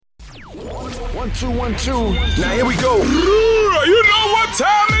1, 2, 1, 2. Now here we go. You know what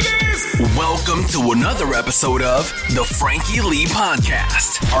time it is. Welcome to another episode of the Frankie Lee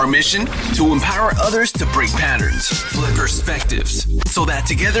Podcast. Our mission, to empower others to break patterns, flip perspectives, so that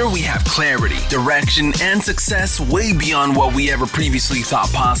together we have clarity, direction, and success way beyond what we ever previously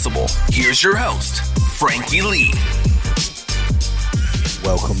thought possible. Here's your host, Frankie Lee.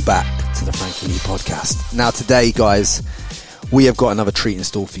 Welcome back to the Frankie Lee Podcast. Now today, guys, we have got another treat in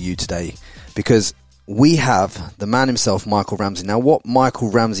store for you today, because we have the man himself, Michael Ramsey. Now, what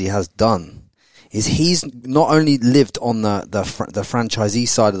Michael Ramsey has done is he's not only lived on the franchisee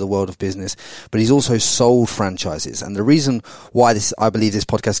side of the world of business, but he's also sold franchises. And the reason why I believe this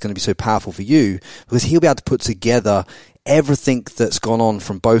podcast is going to be so powerful for you, because he'll be able to put together everything that's gone on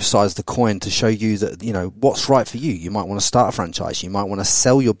from both sides of the coin to show you that, you know, what's right for you. You might want to start a franchise. You might want to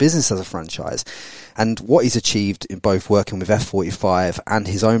sell your business as a franchise. And what he's achieved in both working with F45 and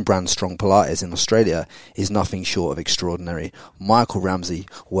his own brand, Strong Pilates in Australia, is nothing short of extraordinary. Michael Ramsey,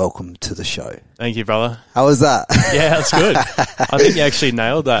 welcome to the show. Thank you, brother. How was that? Yeah, that's good. I think you actually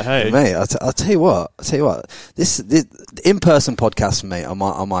nailed that, hey? Mate, I'll tell you what. This in-person podcasts, mate, are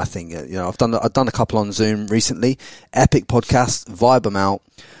my thing. You know, I've done a couple on Zoom recently. Epic podcasts, vibe them out.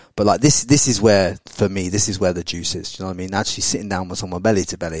 But like this is where, for me, this is where the juice is. Do you know what I mean? Actually sitting down with someone belly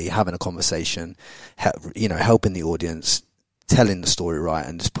to belly, having a conversation, helping the audience, telling the story right,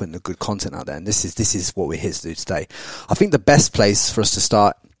 and just putting the good content out there. And this is what we're here to do today. I think the best place for us to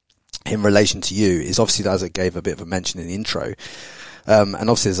start in relation to you is obviously, as I gave a bit of a mention in the intro. And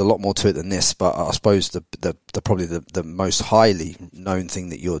obviously there's a lot more to it than this, but I suppose the probably the most highly known thing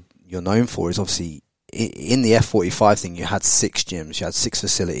that you're known for is obviously in the F45 thing. You had 6 gyms, you had 6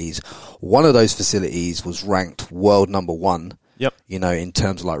 facilities. One of those facilities was ranked world number 1. Yep. You know, in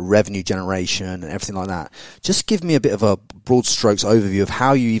terms of like revenue generation and everything like that. Just give me a bit of a broad strokes overview of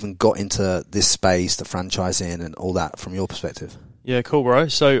how you even got into this space, the franchising and all that from your perspective. Yeah, cool, bro.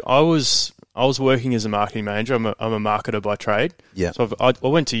 So I was working as a marketing manager. I'm a marketer by trade. Yeah. So I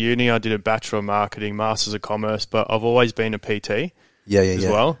went to uni. I did a Bachelor of Marketing, Masters of Commerce, but I've always been a PT. As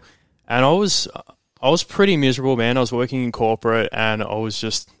well. And I was pretty miserable, man. I was working in corporate and I was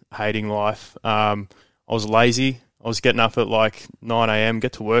just hating life. I was lazy. I was getting up at like 9 a.m.,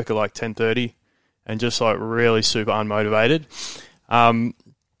 get to work at like 10:30, and just like really super unmotivated.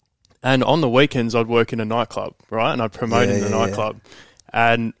 And on the weekends, I'd work in a nightclub, right? And I'd promote in the nightclub.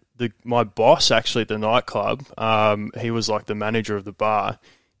 And my boss actually at the nightclub, he was like the manager of the bar.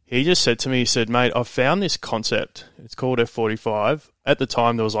 He just said to me, he said, mate, I've found this concept. It's called F45. At the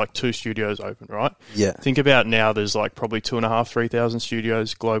time, there was like 2 studios open, right? Yeah. Think about now, there's like probably 2,500, 3,000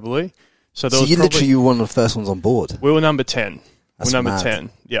 studios globally. So you literally were one of the first ones on board. We were number 10. That's we're number mad. 10,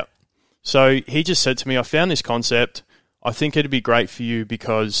 yeah. So he just said to me, I found this concept. I think it'd be great for you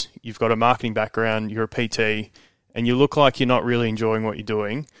because you've got a marketing background, you're a PT, and you look like you're not really enjoying what you're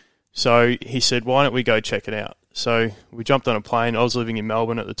doing. So he said, why don't we go check it out? So we jumped on a plane. I was living in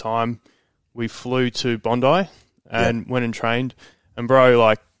Melbourne at the time. We flew to Bondi and went and trained. And bro,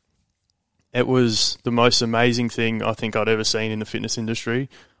 like, it was the most amazing thing I think I'd ever seen in the fitness industry.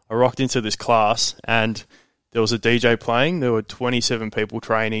 I rocked into this class and there was a DJ playing. There were 27 people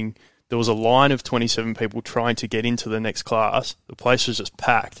training. There was a line of 27 people trying to get into the next class. The place was just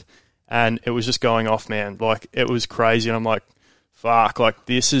packed and it was just going off, man. Like, it was crazy. And I'm like, fuck, like,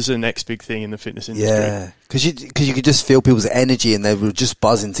 this is the next big thing in the fitness industry. Yeah, because you could just feel people's energy and they were just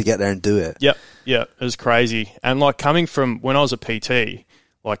buzzing to get there and do it. Yep, it was crazy. And, like, coming from when I was a PT,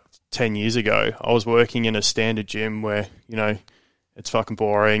 like, 10 years ago, I was working in a standard gym where, you know, it's fucking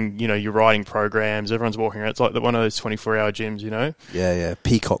boring. You know, you're writing programs. Everyone's walking around. It's like one of those 24-hour gyms, you know? Yeah.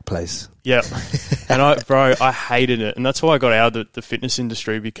 Peacock place. Yeah. And, I hated it. And that's why I got out of the fitness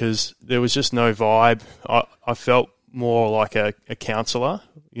industry, because there was just no vibe. I felt more like a counsellor,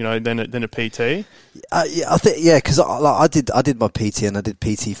 you know, than a PT. I think because I did my PT and I did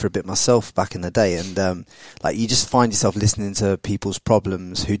PT for a bit myself back in the day, and like, you just find yourself listening to people's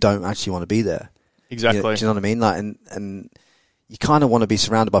problems who don't actually want to be there. Exactly. Do you know what I mean? Like, and you kind of want to be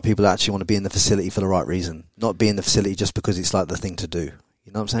surrounded by people that actually want to be in the facility for the right reason, not be in the facility just because it's like the thing to do.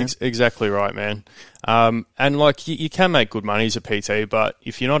 You know what I'm saying? Exactly right, man. And like, you can make good money as a PT, but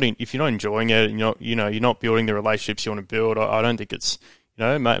if you're not enjoying it, and you're not building the relationships you want to build, I don't think it's, you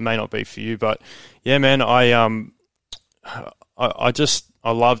know, it may not be for you. But yeah, man, I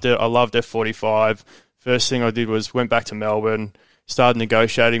loved it. I loved F45. First thing I did was went back to Melbourne, started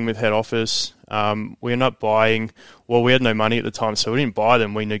negotiating with head office. We ended up buying, well, we had no money at the time, so we didn't buy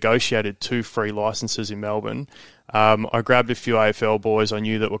them. We negotiated 2 free licenses in Melbourne. I grabbed a few AFL boys I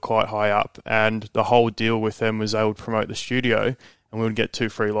knew that were quite high up, and the whole deal with them was they would promote the studio, and we would get 2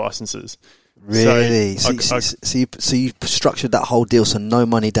 free licenses. Really? So you structured that whole deal so no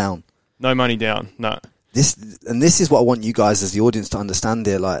money down? No money down, no. This is what I want you guys as the audience to understand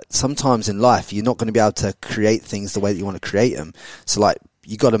here. Like, sometimes in life, you're not going to be able to create things the way that you want to create them. So, like,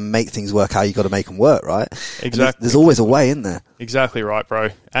 you got to make things work how you got to make them work, right? Exactly. There's always a way, isn't there? Exactly right, bro.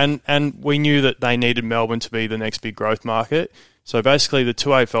 And we knew that they needed Melbourne to be the next big growth market. So basically, the 2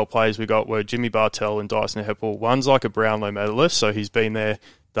 AFL players we got were Jimmy Bartell and Dyson Heppel. One's like a Brownlow medalist, so he's been there,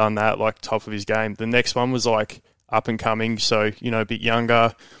 done that, like top of his game. The next one was like up and coming, so, you know, a bit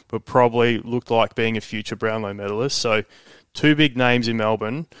younger, but probably looked like being a future Brownlow medalist. So 2 big names in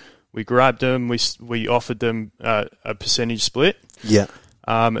Melbourne. We grabbed them. We offered them a percentage split. Yeah.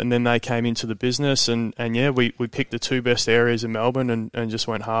 And then they came into the business, and we picked the 2 best areas in Melbourne and just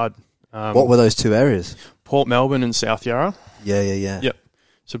went hard. What were those 2 areas? Port Melbourne and South Yarra. Yeah. Yep.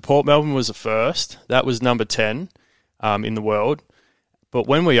 So Port Melbourne was the first. That was number 10 in the world. But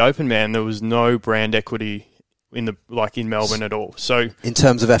when we opened, man, there was no brand equity in Melbourne at all. So in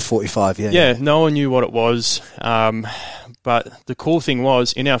terms of F45, yeah, no one knew what it was. But the cool thing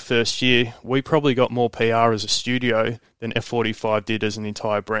was, in our first year, we probably got more PR as a studio than F45 did as an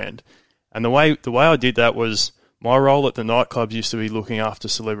entire brand. And the way I did that was, my role at the nightclubs used to be looking after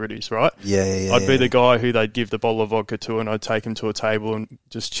celebrities, right? Yeah. I'd be the guy who they'd give the bottle of vodka to, and I'd take him to a table and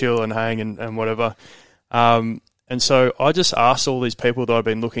just chill and hang and whatever. And so I just asked all these people that I've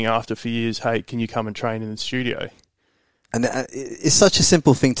been looking after for years, hey, can you come and train in the studio? And it's such a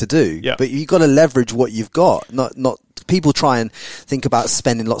simple thing to do, yeah. But you've got to leverage what you've got. Not people try and think about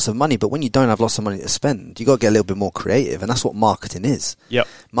spending lots of money, but when you don't have lots of money to spend, you got to get a little bit more creative, and that's what marketing is. Yep.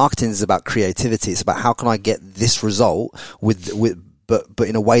 Marketing is about creativity. It's about how can I get this result but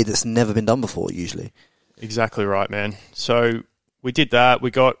in a way that's never been done before, usually. Exactly right, man. So we did that.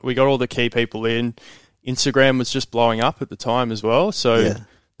 We got all the key people in. Instagram was just blowing up at the time as well, so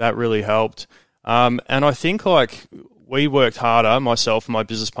that really helped. And I think, like, we worked harder, myself and my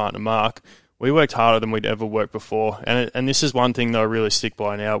business partner Mark, we worked harder than we'd ever worked before. And this is one thing that I really stick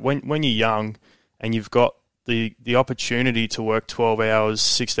by now. When you're young and you've got the opportunity to work 12 hours,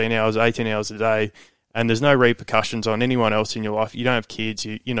 16 hours, 18 hours a day, and there's no repercussions on anyone else in your life, you don't have kids,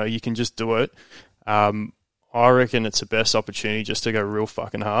 you know, you can just do it. I reckon it's the best opportunity just to go real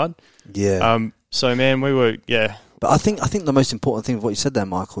fucking hard. Yeah. So, man, we were, yeah. But I think the most important thing of what you said there,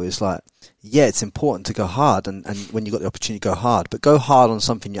 Michael, is like, yeah, it's important to go hard, and when you got the opportunity to go hard, but go hard on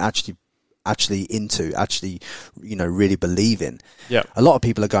something you're actually into, you know, really believe in. Yeah. A lot of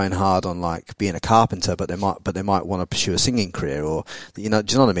people are going hard on like being a carpenter, but they might want to pursue a singing career, or, you know,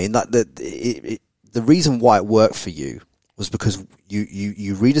 do you know what I mean? Like the reason why it worked for you was because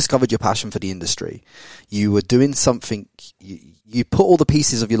you rediscovered your passion for the industry. You were doing something. You put all the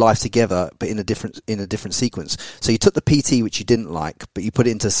pieces of your life together, but in a different sequence. So you took the PT, which you didn't like, but you put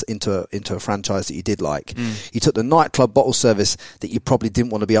it into a franchise that you did like. You took the nightclub bottle service that you probably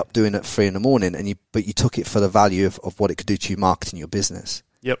didn't want to be up doing at 3 a.m, but you took it for the value of what it could do to you marketing your business.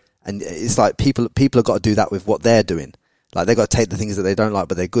 Yep. And it's like people have got to do that with what they're doing. Like, they've got to take the things that they don't like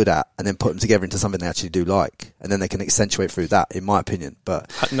but they're good at, and then put them together into something they actually do like, and then they can accentuate through that, in my opinion.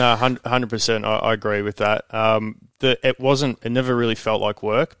 But no, 100%, I agree with that. It never really felt like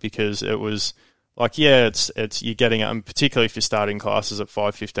work, because it was like, yeah, it's you're getting up, and particularly if you're starting classes at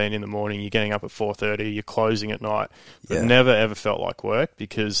 5:15 in the morning, you're getting up at 4:30, you're closing at night. But it never ever felt like work,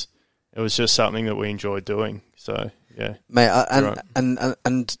 because it was just something that we enjoyed doing. So. Yeah, mate,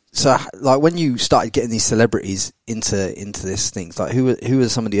 and so, like, when you started getting these celebrities into this things, like, who were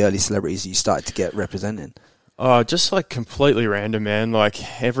some of the early celebrities you started to get representing? Oh, just like completely random, man.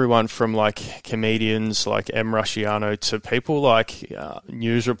 Like, everyone from like comedians like M. Rusciano to people like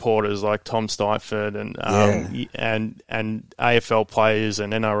news reporters like Tom Steinfeld and AFL players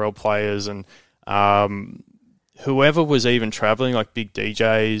and NRL players and whoever was even traveling, like big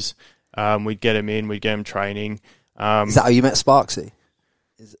DJs. We'd get them in, we'd get them training. Is that how you met Sparksy?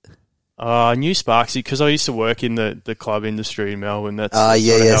 I knew Sparksy because I used to work in the club industry in Melbourne. That's so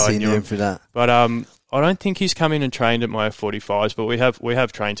I knew him through that. But I don't think he's come in and trained at my F45s, but we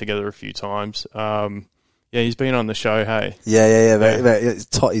have trained together a few times. He's been on the show. Hey, He's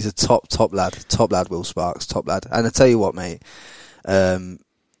a top lad, Will Sparks, top lad. And I tell you what, mate.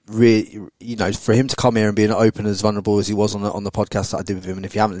 Really, you know, for him to come here and be open as vulnerable as he was on the podcast that I did with him, and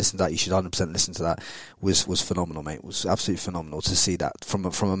if you haven't listened to that, you should 100% listen to that. Was phenomenal, mate. It was absolutely phenomenal to see that from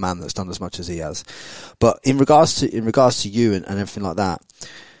a man that's done as much as he has. But in regards to you and everything like that,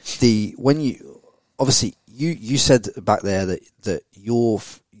 when you obviously you said back there that your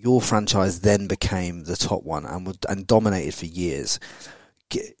franchise then became the top one and dominated for years.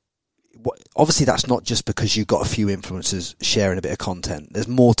 obviously that's not just because you've got a few influencers sharing a bit of content. There's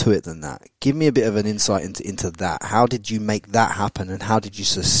more to it than that. Give me a bit of an insight into that. How did you make that happen, and how did you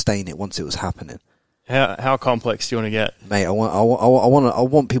sustain it once it was happening? How complex do you want to get, mate? I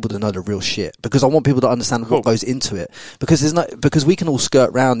want people to know the real shit, because I want people to understand what goes into it. Because we can all skirt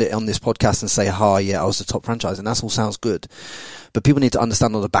around it on this podcast and say, "Hi, yeah, I was the top franchise," and that all sounds good. But people need to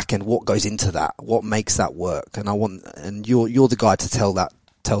understand on the back end what goes into that, what makes that work. And you're the guy to tell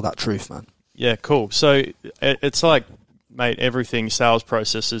that truth, man. Yeah, cool. So it's like, mate, everything: sales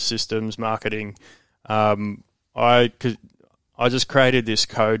processes, systems, marketing. I just created this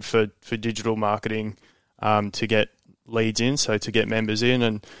code for digital marketing to get leads in, so to get members in,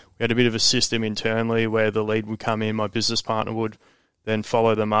 and we had a bit of a system internally where the lead would come in, my business partner would then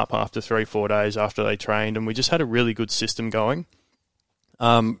follow them up after 3-4 days after they trained, and we just had a really good system going.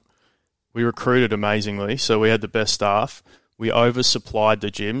 We recruited amazingly, so we had the best staff. We oversupplied the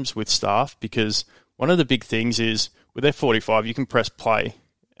gyms with staff, because one of the big things is with F45 you can press play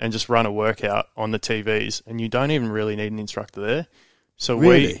and just run a workout on the TVs, and you don't even really need an instructor there. So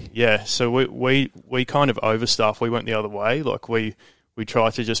we kind of overstaffed. We went the other way. Like we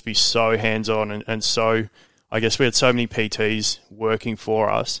tried to just be so hands-on and so, I guess we had so many PTs working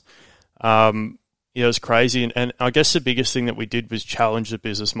for us. It was crazy. And I guess the biggest thing that we did was challenge the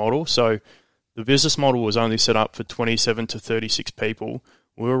business model. So the business model was only set up for 27 to 36 people.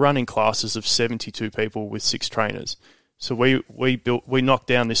 We were running classes of 72 people with 6 trainers. So we knocked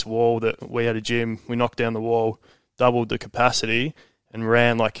down this wall that we had a gym. We knocked down the wall, doubled the capacity, and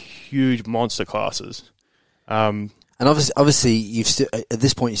ran like huge monster classes. And obviously, you've still, at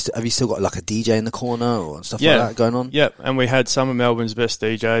this point, have you still got like a DJ in the corner or stuff like that going on? Yeah, and we had some of Melbourne's best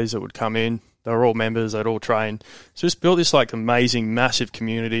DJs that would come in. They were all members. They'd all train. So just built this like amazing, massive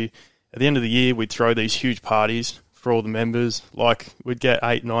community. At the end of the year, we'd throw these huge parties for all the members. Like we'd get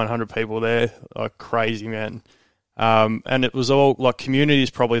 800-900 people there. Like crazy, man. And it was all like, community is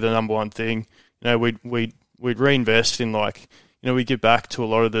probably the number one thing. You know, we'd reinvest in, like, you know, we give back to a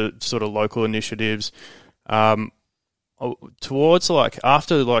lot of the sort of local initiatives. Towards like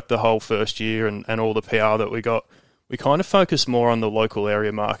after like the whole first year and all the PR that we got, we kind of focused more on the local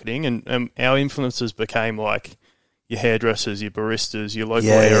area marketing, and our influencers became like your hairdressers, your baristas, your local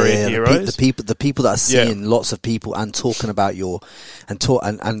area heroes. The people that are seeing lots of people and talking about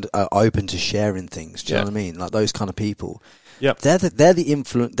and are open to sharing things. Do you know what I mean? Like those kind of people. Yep. They're the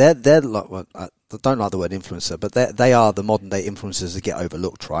influence. They're like, well, I don't like the word influencer, but they are the modern day influencers that get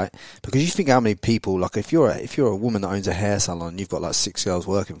overlooked, right? Because you think how many people, like if you're a woman that owns a hair salon, and you've got like 6 girls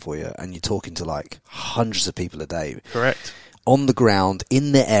working for you, and you're talking to like hundreds of people a day. Correct. On the ground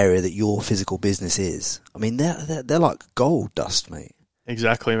in the area that your physical business is. I mean, they're like gold dust, mate.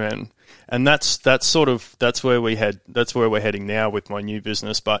 Exactly, man. And that's where we're heading now with my new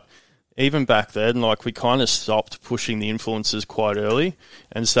business. But even back then, like, we kind of stopped pushing the influencers quite early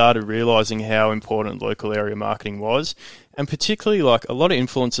and started realizing how important local area marketing was. And particularly, like, a lot of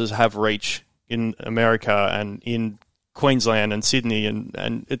influencers have reach in America and in Queensland and Sydney,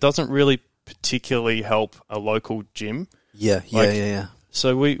 and it doesn't really particularly help a local gym. Yeah.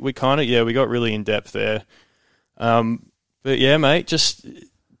 So we kind of, we got really in depth there. But yeah, mate, just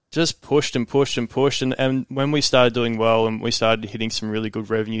pushed and pushed and pushed. And when we started doing well and we started hitting some really good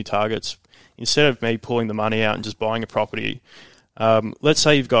revenue targets, instead of me pulling the money out and just buying a property, let's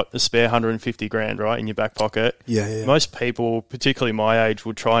say you've got a spare 150 grand, right, in your back pocket. Yeah. Most people, particularly my age,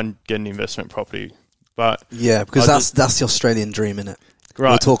 would try and get an investment property. But yeah, because that's the Australian dream, innit? Right.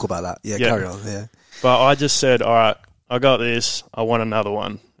 We'll talk about that. Yeah, carry on. Yeah. But I just said, all right, I got this. I want another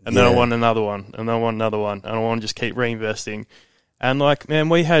one. And then I want another one. And then I want another one. And I want to just keep reinvesting. And, like, man,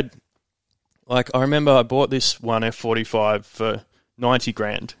 we had, like, I remember I bought this one F45 for 90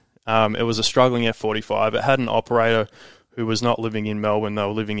 grand. It was a struggling F45. It had an operator who was not living in Melbourne. They were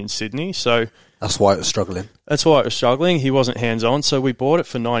living in Sydney. So that's why it was struggling. He wasn't hands-on. So we bought it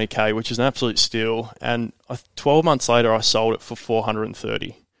for 90K, which is an absolute steal. And 12 months later, I sold it for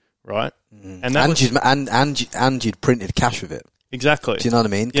 430, right? And you'd printed cash with it. Exactly. Do you know what I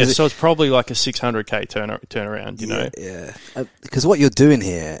mean? Yeah, so it's probably like a 600K turnaround, you know? Yeah. Because what you're doing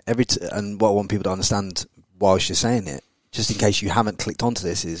here, and what I want people to understand whilst you're saying it, just in case you haven't clicked onto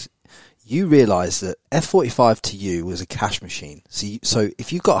this, is you realise that F45 to you was a cash machine. So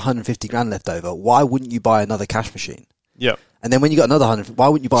if you've got 150 grand left over, why wouldn't you buy another cash machine? Yep. And then when you got another 100, why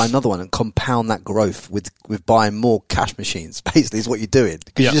wouldn't you buy another one and compound that growth with buying more cash machines? Basically, is what you're doing,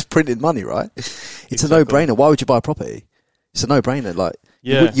 because you just printed money, right? It's a no-brainer. Why would you buy a property? It's a no-brainer. Like,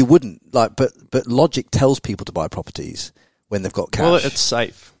 you wouldn't. Like, but logic tells people to buy properties when they've got cash. Well, it's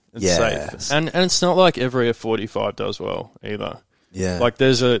safe. It's safe, and it's not like every F45 does well either. Yeah. Like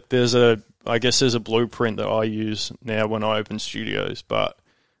I guess there's a blueprint that I use now when I open studios, but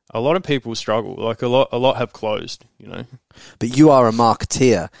a lot of people struggle. Like a lot have closed, you know. But you are a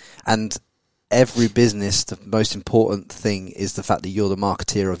marketeer, and every business, the most important thing is the fact that you're the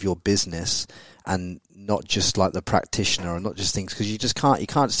marketeer of your business, and not just like the practitioner, and not just things, because you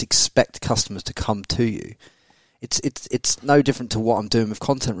can't just expect customers to come to you. It's no different to what I'm doing with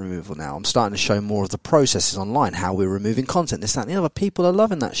content removal now. I'm starting to show more of the processes online, how we're removing content, this, that, and the other. People are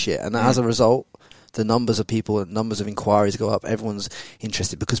loving that shit, and as a result, the numbers of people, numbers of inquiries go up. Everyone's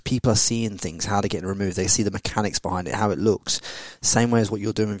interested because people are seeing things, how they're getting removed. They see the mechanics behind it, how it looks. Same way as what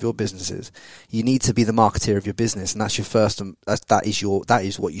you're doing with your businesses. You need to be the marketeer of your business, and that's your first. That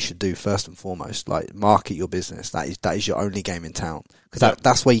is what you should do first and foremost. Like, market your business. That is your only game in town, because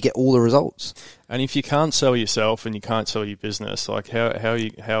that's where you get all the results. And if you can't sell yourself and you can't sell your business, like how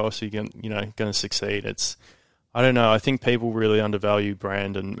else are you going to succeed? I don't know. I think people really undervalue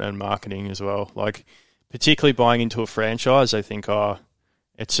brand and marketing as well. Like, particularly buying into a franchise, they think,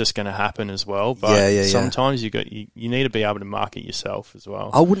 it's just going to happen as well. But sometimes you need to be able to market yourself as well.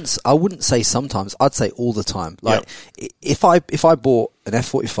 I wouldn't say sometimes. I'd say all the time. Like, if I bought an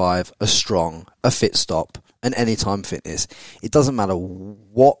F45, a Strong, a Fit Stop, an Anytime Fitness, it doesn't matter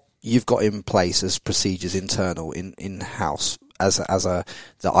what you've got in place as procedures internal in house that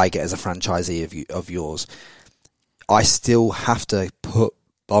I get as a franchisee of yours. I still have to put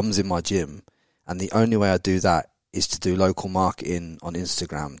bums in my gym, and the only way I do that is to do local marketing on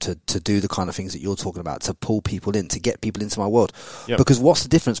Instagram, to do the kind of things that you're talking about, to pull people in, to get people into my world. Yep. Because what's the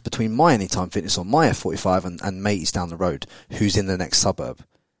difference between my Anytime Fitness or my F45 and mate's down the road who's in the next suburb?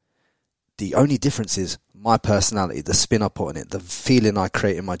 The only difference is my personality, the spin I put on it, the feeling I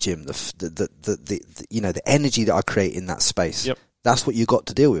create in my gym, the energy that I create in that space. Yep. That's what you got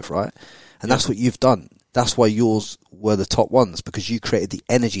to deal with, right? And that's what you've done. That's why yours were the top ones, because you created the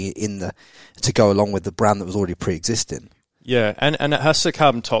energy to go along with the brand that was already pre-existing. Yeah, and it has to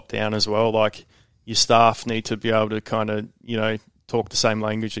come top down as well. Like, your staff need to be able to kind of, talk the same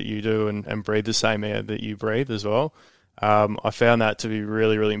language that you do and breathe the same air that you breathe as well. I found that to be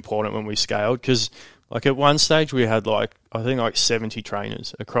really, really important when we scaled, because like at one stage we had I think 70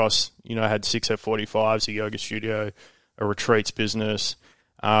 trainers across, I had 6 F45s, a yoga studio, a retreats business,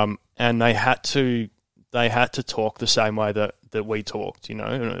 and they had to talk the same way that we talked,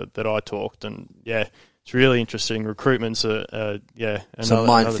 that I talked. And it's really interesting. Recruitment's another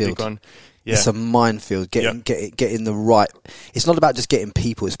big one. Yeah. It's a minefield. Getting the right. It's not about just getting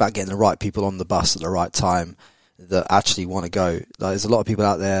people. It's about getting the right people on the bus at the right time that actually want to go. Like, there's a lot of people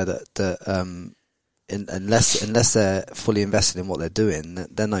out there that unless they're fully invested in what they're doing,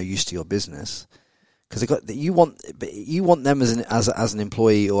 they're no use to your business. Because you want them as an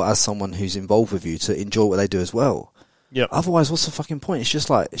employee or as someone who's involved with you to enjoy what they do as well. Yeah. Otherwise, what's the fucking point? It's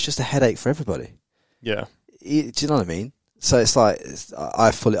just a headache for everybody. Yeah. Do you know what I mean? So it's like, I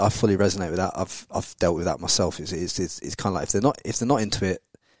fully resonate with that. I've dealt with that myself. It's kind of like if they're not into it,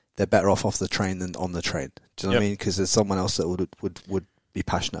 they're better off the train than on the train. Do you know what I mean? Because there's someone else that would be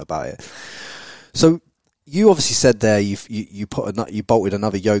passionate about it. So, you obviously said there you bolted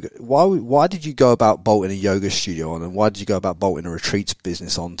another yoga. Why did you go about bolting a yoga studio on, and why did you go about bolting a retreats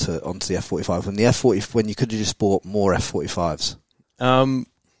business onto the F45 when you could have just bought more F45s? I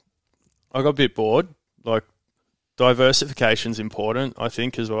got a bit bored. Like, diversification's important, I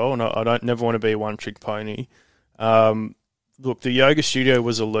think, as well, and I don't never want to be a one-trick pony. Look, the yoga studio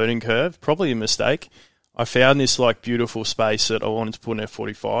was a learning curve, probably a mistake. I found this beautiful space that I wanted to put an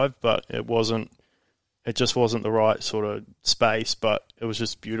F45, but it just wasn't the right sort of space, but it was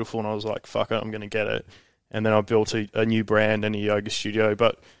just beautiful, and I was like, fuck it, I'm going to get it. And then I built a new brand and a yoga studio,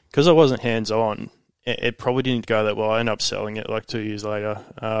 but because I wasn't hands-on, it probably didn't go that well. I ended up selling it 2 years later.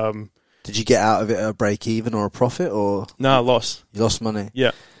 Did you get out of it a break-even or a profit? Or No, I lost. You lost money?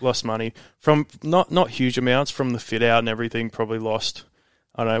 Yeah, lost money. From not huge amounts, from the fit-out and everything, probably lost,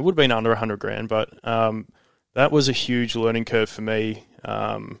 I don't know, it would have been under $100,000, but that was a huge learning curve for me.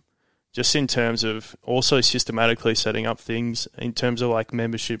 Just in terms of also systematically setting up things in terms of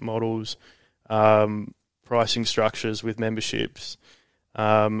membership models, pricing structures with memberships,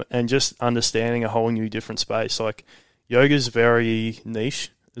 and just understanding a whole new different space. Like, yoga's very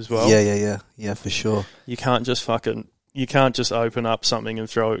niche as well. Yeah, for sure. You can't just open up something and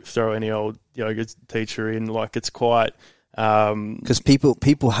throw any old yoga teacher in. It's quite, because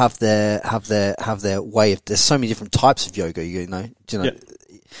people have their way of. There's so many different types of yoga. Do you know? Yeah.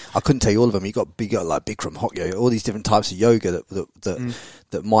 I couldn't tell you all of them. You got Bikram hot yoga, all these different types of yoga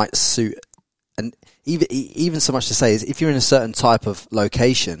that might suit. And even so much to say is, if you're in a certain type of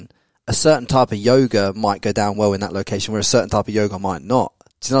location a certain type of yoga might go down well in that location, where a certain type of yoga might not.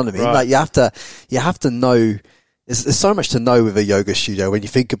 Do you know what I mean? Right. Like you have to know. There's so much to know with a yoga studio when you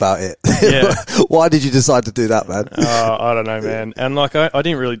think about it. Yeah. Why did you decide to do that, man? I don't know, man. And like, I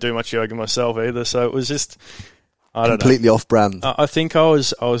didn't really do much yoga myself either, so it was just, I don't know. Completely off brand. I think I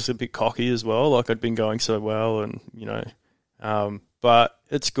was a bit cocky as well. Like, I'd been going so well, and but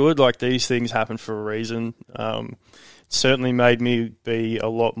it's good. Like, these things happen for a reason. It certainly made me be a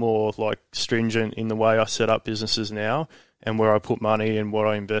lot more like stringent in the way I set up businesses now, and where I put money and what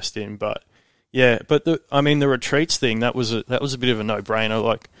I invest in. But yeah, but the retreats thing, that was a bit of a no-brainer.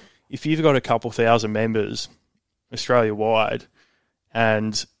 Like, if you've got a couple thousand members Australia-wide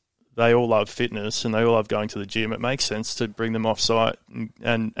and they all love fitness and they all love going to the gym, it makes sense to bring them off-site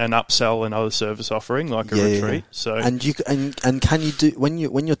and upsell another service offering like a retreat. Yeah. So and can you do, when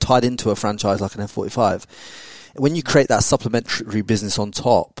you're tied into a franchise like an F45, when you create that supplementary business on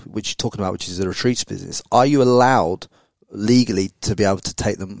top, which you're talking about, which is the retreats business, are you allowed legally to be able to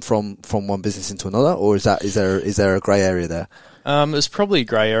take them from one business into another, or is there a grey area there? There's probably a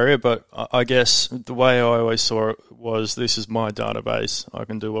grey area, but I guess the way I always saw it was, this is my database. I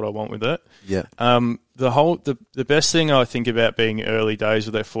can do what I want with it. Yeah. The best thing I think about being early days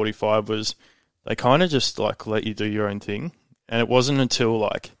with F45 was they kind of just like let you do your own thing, and it wasn't until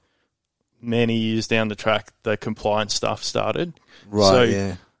like many years down the track the compliance stuff started. Right. So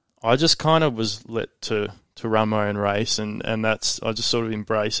yeah. I just kind of was let to run my own race, and that's, I just sort of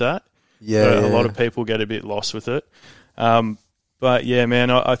embrace that. Yeah. A lot of people get a bit lost with it. But yeah,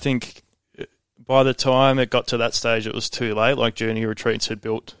 man, I think by the time it got to that stage, it was too late. Like, Journey Retreats had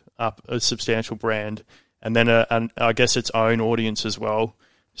built up a substantial brand, and then I guess its own audience as well.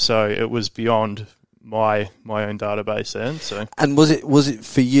 So it was beyond my own database then. So, and was it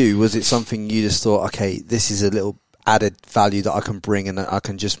for you? Was it something you just thought, okay, this is a little added value that I can bring and I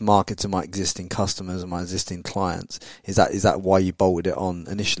can just market to my existing customers and my existing clients? Is that why you bolted it on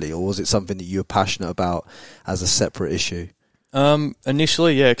initially, or was it something that you were passionate about as a separate issue?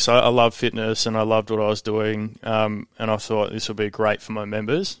 Initially, yeah, because I love fitness and I loved what I was doing, and I thought this would be great for my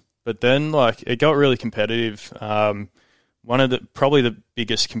members. But then, like, it got really competitive. Probably the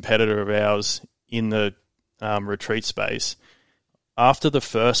biggest competitor of ours in the retreat space, after the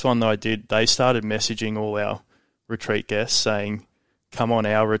first one that I did, they started messaging all our retreat guests saying, come on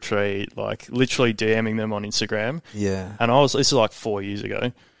our retreat, like literally DMing them on Instagram. Yeah. And this is like 4 years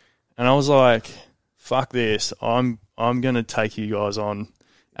ago, and I was like, fuck this, I'm going to take you guys on.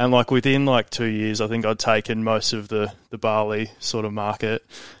 And like within like 2 years, I think I'd taken most of the Bali sort of market,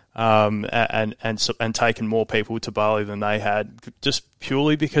 and taken more people to Bali than they had, just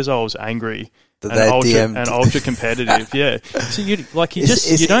purely because I was angry and ultra competitive. Yeah. So you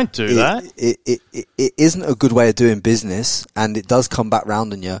don't do that. It isn't a good way of doing business, and it does come back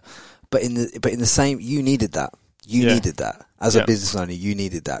round on you. But in the same, you needed that. You needed that as a business owner. You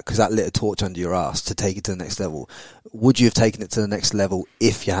needed that because that lit a torch under your ass to take it to the next level. Would you have taken it to the next level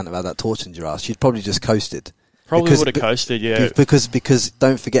if you hadn't had that torch under your ass? You'd probably just coasted. Probably would have coasted, yeah. Because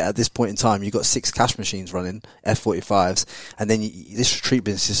don't forget, at this point in time, you've got 6 cash machines running, F45s, and then this retreat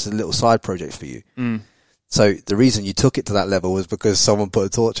business is just a little side project for you. Mm. So the reason you took it to that level was because someone put a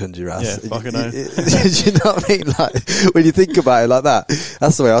torch under your ass. Yeah, fucking know. Do you know what I mean? Like, when you think about it like that,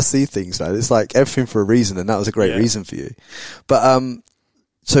 that's the way I see things, man. It's like everything for a reason, and that was a great reason for you. But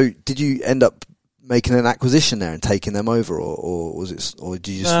so did you end up making an acquisition there and taking them over, or was it, or did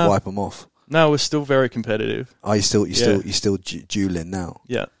you just wipe them off? No, we're still very competitive. Oh, you're still dueling now.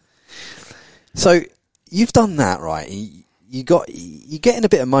 Yeah. So you've done that, right? You're getting a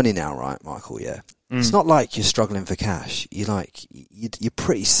bit of money now, right, Michael? Yeah. It's not like you're struggling for cash. You're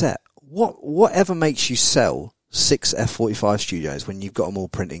pretty set. Whatever makes you sell 6 F45 studios when you've got them all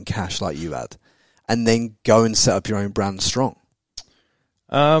printing cash like you had, and then go and set up your own brand strong?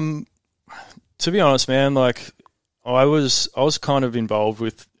 To be honest, man, like I was kind of involved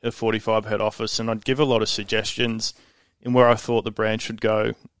with a 45 head office, and I'd give a lot of suggestions in where I thought the brand should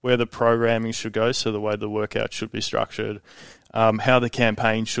go, where the programming should go, so the way the workout should be structured, how the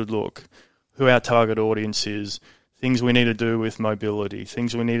campaign should look, who our target audience is, things we need to do with mobility,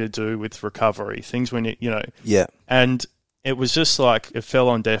 things we need to do with recovery, things we need, Yeah. And it was just like, it fell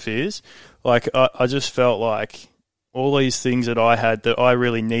on deaf ears. Like, I just felt like all these things that I had that I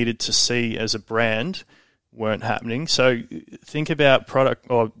really needed to see as a brand weren't happening. So think about product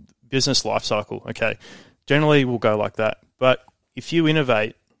or business life cycle. Okay, generally we'll go like that. But if you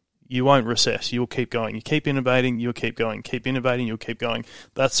innovate, you won't recess. You will keep going. You keep innovating, you'll keep going. Keep innovating, you'll keep going.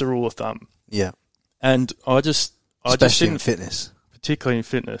 That's the rule of thumb. Yeah. And Especially in fitness. Particularly in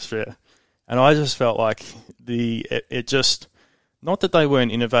fitness, yeah. And I just felt like not that they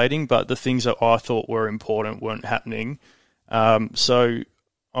weren't innovating, but the things that I thought were important weren't happening. So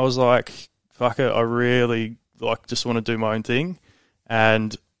I was like, fuck it, I really just want to do my own thing.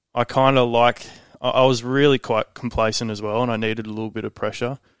 And I kind of I was really quite complacent as well, and I needed a little bit of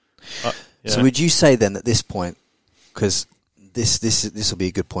pressure. Yeah. So would you say then at this point, because this will be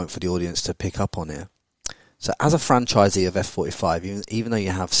a good point for the audience to pick up on here. So as a franchisee of F45, even though you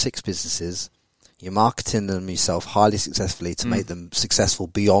have 6 businesses, you're marketing them yourself highly successfully to make them successful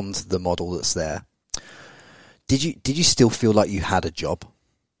beyond the model that's there. Did you still feel like you had a job?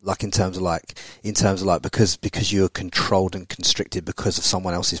 Like in terms of because you were controlled and constricted because of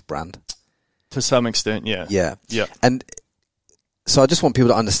someone else's brand? To some extent, yeah. Yeah. Yeah. And so I just want people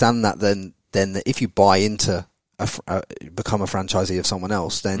to understand that then that if you buy into become a franchisee of someone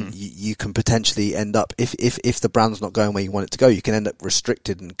else, then you can potentially end up, if the brand's not going where you want it to go, you can end up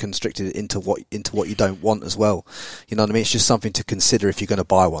restricted and constricted into what you don't want as well. You know what I mean? It's just something to consider if you're going to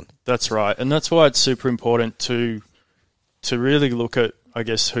buy one. That's right. And that's why it's super important to really look at, I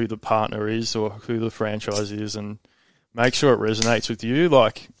guess, who the partner is or who the franchise is, and make sure it resonates with you.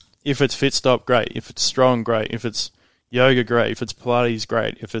 Like, if it's Fit Stop, great. If it's Strong, great. If it's yoga, great. If it's Pilates,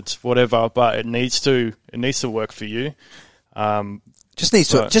 great. If it's whatever, but it needs to work for you. Just needs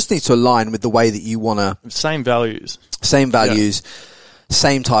to align with the way that you want to. Same values, same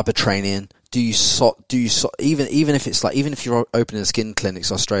type of training. Even if you're opening a skin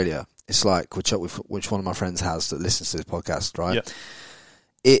clinics in Australia, it's like which one of my friends has that listens to this podcast, right?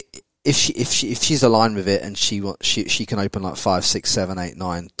 Yeah. If she's aligned with it and she can open like 5, 6, 7, 8,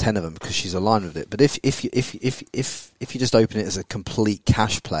 9, 10 of them because she's aligned with it. But if you just open it as a complete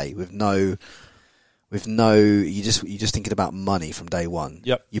cash play with no you're just thinking about money from day one.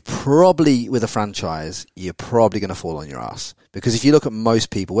 Yep. You're probably, with a franchise, you're probably going to fall on your ass. Because if you look at most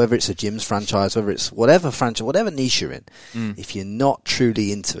people, whether it's a gym's franchise, whether it's whatever franchise, whatever niche you're in, if you're not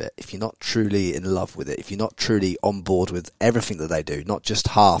truly into it, if you're not truly in love with it, if you're not truly on board with everything that they do, not just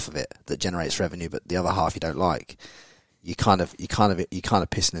half of it that generates revenue, but the other half you don't like, you're kind of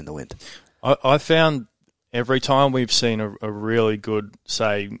pissing in the wind. I found every time we've seen a really good,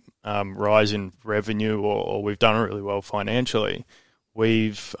 say, rise in revenue, or we've done really well financially,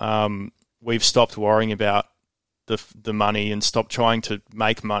 we've stopped worrying about the money and stopped trying to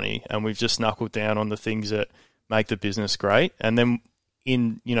make money, and we've just knuckled down on the things that make the business great. And then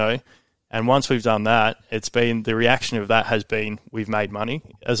and once we've done that, it's been, the reaction of that has been, we've made money,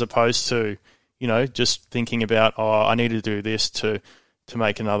 as opposed to just thinking about, I need to do this to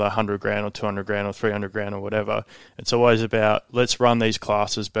make another 100 grand or 200 grand or 300 grand or whatever. It's always about, let's run these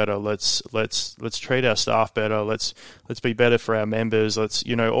classes better. Let's treat our staff better. Let's be better for our members. Let's,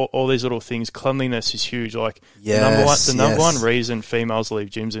 all these little things. Cleanliness is huge. Like, the number one reason females leave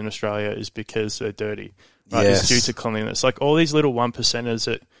gyms in Australia is because they're dirty. Right? It's due to cleanliness. Like, all these little 1%ers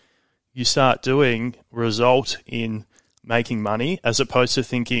that you start doing result in making money, as opposed to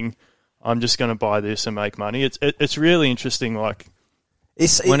thinking, I'm just going to buy this and make money. It's really interesting. Like,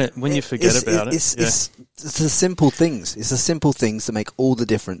 when you forget about it. It's the simple things. It's the simple things that make all the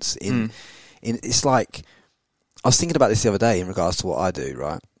difference. It's like, I was thinking about this the other day in regards to what I do,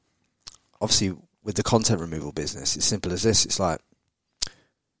 right? Obviously, with the content removal business, it's simple as this. It's like,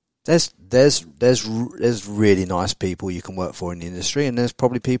 there's really nice people you can work for in the industry, and there's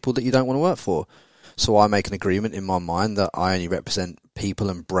probably people that you don't want to work for. So I make an agreement in my mind that I only represent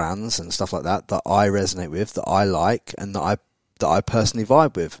people and brands and stuff like that I resonate with, that I like, and that I personally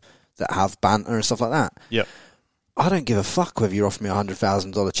vibe with, that have banter and stuff like that. Yep. I don't give a fuck whether you offer me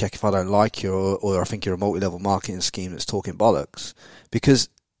 $100,000 check if I don't like you, or I think you're a multi-level marketing scheme that's talking bollocks, because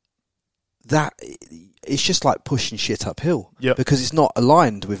that it's just like pushing shit uphill. Yep. Because it's not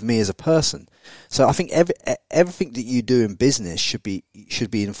aligned with me as a person. So I think everything that you do in business should be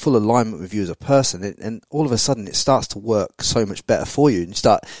in full alignment with you as a person, and all of a sudden it starts to work so much better for you, and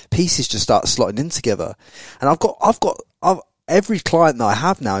pieces just start slotting in together. And I've every client that I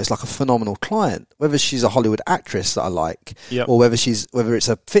have now is like a phenomenal client, whether she's a Hollywood actress that I like, or whether it's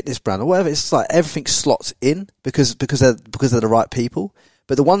a fitness brand or whatever. It's like everything slots in because they're the right people.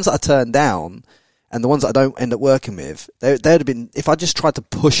 But the ones that I turn down and the ones that I don't end up working with, they'd have been, if I just tried to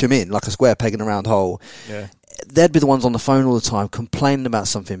push them in like a square peg in a round hole, they'd be the ones on the phone all the time complaining about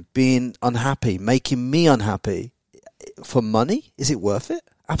something, being unhappy, making me unhappy. For money, is it worth it?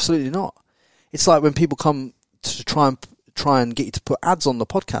 Absolutely not. It's like when people come to try and get you to put ads on the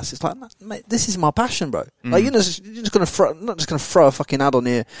podcast. It's like, mate, this is my passion, bro. Like, you're not just going to throw a fucking ad on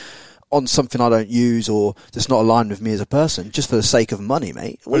here on something I don't use or that's not aligned with me as a person, just for the sake of money,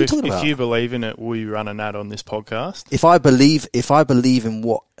 mate. What are you talking about? If you believe in it, will you run an ad on this podcast? If I believe in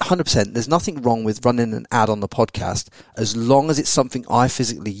what 100%, there's nothing wrong with running an ad on the podcast as long as it's something I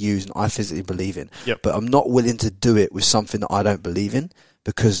physically use and I physically believe in. Yep. But I'm not willing to do it with something that I don't believe in,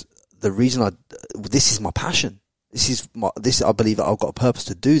 because the reason this is my passion. I believe that I've got a purpose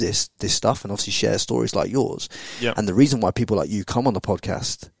to do this stuff, and obviously share stories like yours. Yep. And the reason why people like you come on the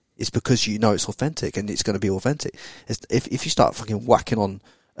podcast is because you know it's authentic, and it's going to be authentic. If you start fucking whacking on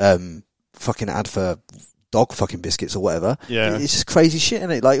fucking ad for dog fucking biscuits or whatever, it's just crazy shit,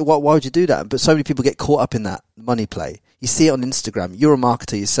 isn't it? Like, why would you do that? But so many people get caught up in that money play. You see it on Instagram. You're a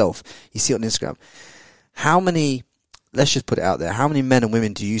marketer yourself. You see it on Instagram. How many, let's just put it out there, how many men and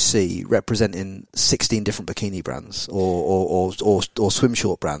women do you see representing 16 different bikini brands or swim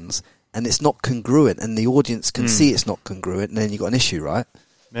short brands, and it's not congruent, and the audience can see it's not congruent, and then you've got an issue, right?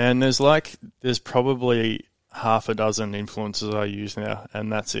 Man, there's probably half a dozen influencers I use now,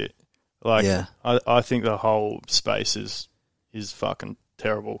 and that's it. Like, I think the whole space is fucking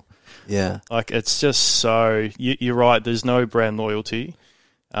terrible. Yeah. Like, it's just so, you're right, there's no brand loyalty,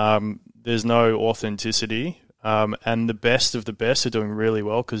 there's no authenticity, and the best of the best are doing really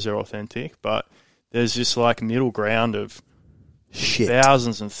well because they're authentic, but there's this like middle ground of shit,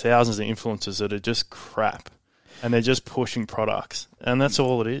 thousands and thousands of influencers that are just crap. And they're just pushing products, and that's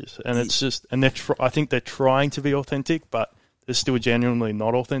all it is. And it's just, and I think they're trying to be authentic, but they're still genuinely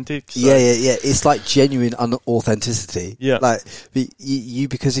not authentic. So. Yeah. It's like genuine unauthenticity. Yeah. Like you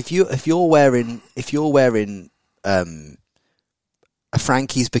because if you're wearing a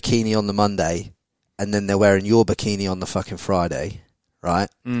Frankie's bikini on the Monday, and then they're wearing your bikini on the fucking Friday, right?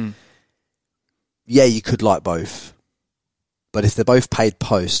 Yeah, you could like both. But if they're both paid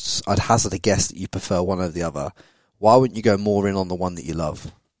posts, I'd hazard a guess that you prefer one over the other. Why wouldn't you go more in on the one that you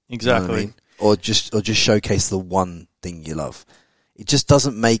love? Exactly. You know what I mean? Or just showcase the one thing you love. It just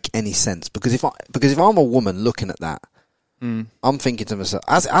doesn't make any sense, because if I'm a woman looking at that, I'm thinking to myself,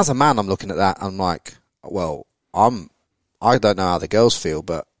 as a man, I'm looking at that, I'm like, well, I don't know how the girls feel,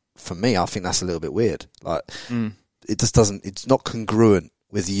 but for me, I think that's a little bit weird. Like, it just doesn't. It's not congruent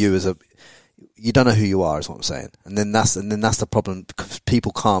with you as a. You don't know who you are, is what I'm saying, and then that's the problem, because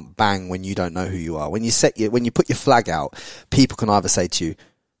people can't bang when you don't know who you are. When you put your flag out, people can either say to you,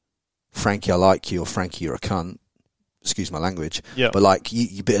 "Frankie, I like you," or "Frankie, you're a cunt." Excuse my language. Yeah. But like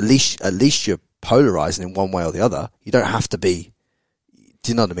but at least you're polarizing in one way or the other. You don't have to be.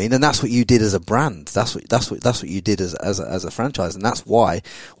 Do you know what I mean? And that's what you did as a brand. That's what you did as a franchise, and that's why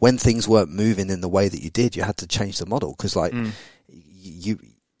when things weren't moving in the way that you did, you had to change the model, because like you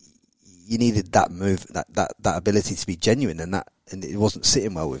needed that move, that ability to be genuine, and it wasn't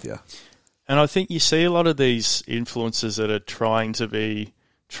sitting well with you. And I think you see a lot of these influencers that are trying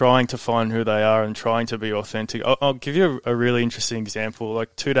to find who they are and trying to be authentic. I'll give you a really interesting example.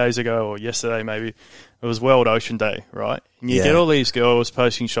 Like 2 days ago or yesterday maybe, it was World Ocean Day, right? And you get all these girls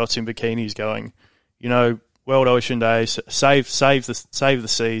posting shots in bikinis going, you know, World Ocean Day, save the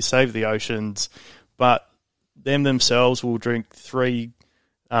seas, save the oceans, but themselves will drink 3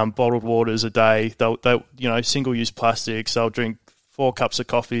 bottled waters a day. They'll single-use plastics. They'll drink 4 cups of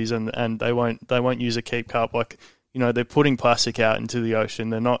coffees, and they won't use a keep cup. Like, you know, they're putting plastic out into the ocean.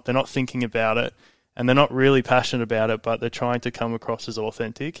 They're not thinking about it, and they're not really passionate about it, but they're trying to come across as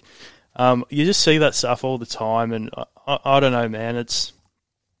authentic. You just see that stuff all the time, and I don't know, man. It's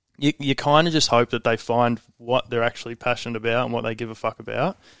you kind of just hope that they find what they're actually passionate about and what they give a fuck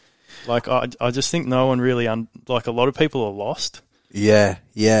about. Like, I just think no one really like, a lot of people are lost. Yeah.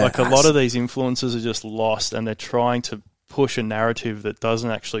 Like, a lot of these influencers are just lost, and they're trying to push a narrative that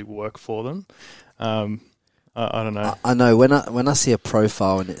doesn't actually work for them. I don't know. I know when I see a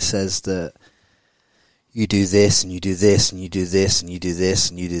profile and it says that you do this and you do this and you do this and you do this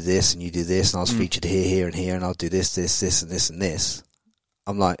and you do this and you do this, and I was featured here and here, and I'll do this and this and this.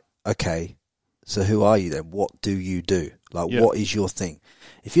 I'm like, okay, so who are you then? What do you do? Like, what is your thing?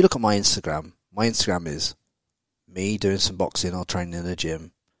 If you look at my Instagram is me doing some boxing or training in the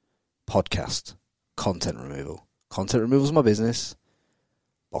gym, podcast, content removal. Content removal is my business.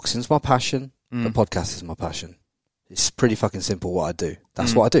 Boxing's my passion. The podcast is my passion. It's pretty fucking simple what I do.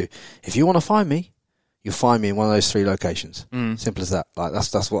 That's what I do. If you want to find me, you'll find me in one of those 3 locations. Simple as that. Like,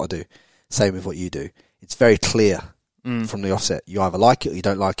 that's what I do. Same with what you do. It's very clear from the offset. You either like it or you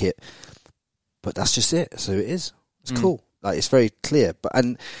don't like it. But that's just it. So it is. It's cool. Like, it's very clear.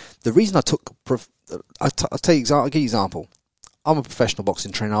 And the reason I took... I'll give you an example. I'm a professional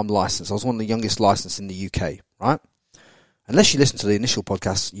boxing trainer. I'm licensed. I was one of the youngest licensed in the UK, right? Unless you listen to the initial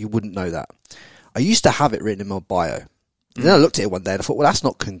podcast, you wouldn't know that. I used to have it written in my bio. And then I looked at it one day and I thought, well, that's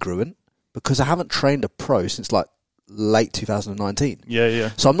not congruent. because I haven't trained a pro since like late 2019.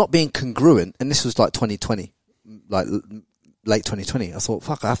 Yeah. So I'm not being congruent, and this was like 2020, like late 2020. I thought,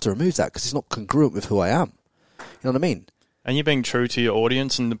 fuck, I have to remove that because it's not congruent with who I am. You know what I mean? And you're being true to your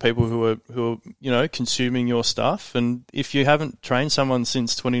audience and the people who are consuming your stuff. And if you haven't trained someone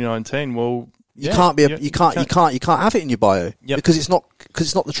since 2019, well, you can't have it in your bio because it's not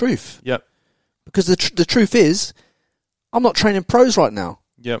the truth. Yep. Because the truth is, I'm not training pros right now.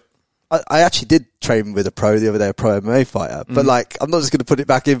 Yep. I actually did train with a pro the other day, a pro MMA fighter. But like, I'm not just going to put it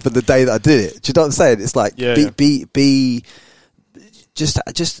back in for the day that I did it. Do you know what I'm saying? It's like be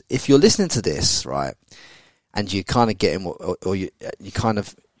just if you're listening to this, right, and you kind of getting what you kind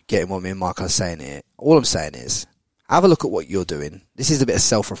of getting what me and Mark are saying here. All I'm saying is, have a look at what you're doing. This is a bit of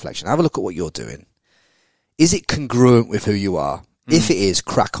self-reflection. Have a look at what you're doing. Is it congruent with who you are? If it is,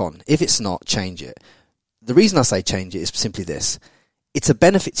 crack on. If it's not, change it. The reason I say change it is simply this. It's a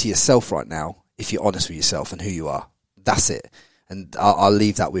benefit to yourself right now if you're honest with yourself and who you are. That's it. And I'll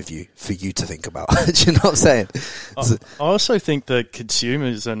leave that with you for you to think about. Do you know what I'm saying? I also think that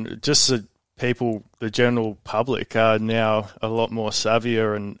consumers and just the people, the general public, are now a lot more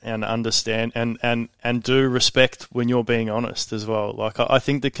savvier and understand and do respect when you're being honest as well. Like, I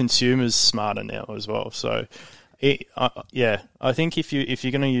think the consumer's smarter now as well. So, I think if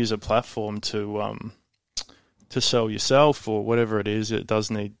you're going to use a platform to sell yourself or whatever it is,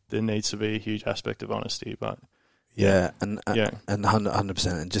 there needs to be a huge aspect of honesty. But and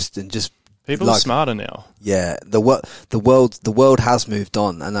 100%, and just people are smarter now. Yeah, the world has moved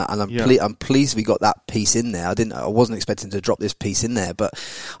on, and I'm pleased we got that piece in there. I wasn't expecting to drop this piece in there, but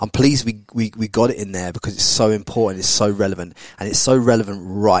I'm pleased we got it in there because it's so important, it's so relevant, and it's so relevant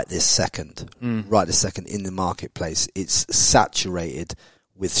right this second in the marketplace. It's saturated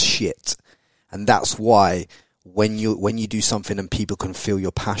with shit, and that's why when you do something and people can feel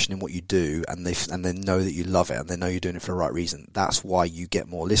your passion in what you do, and they know that you love it and they know you're doing it for the right reason, that's why you get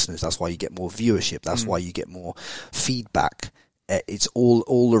more listeners, that's why you get more viewership, that's why you get more feedback. It's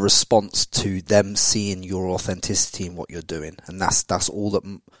all a response to them seeing your authenticity in what you're doing, and that's all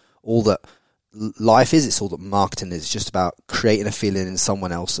that life is. It's all that marketing is. It's just about creating a feeling in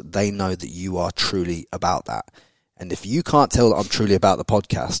someone else that they know that you are truly about that. And if you can't tell that I'm truly about the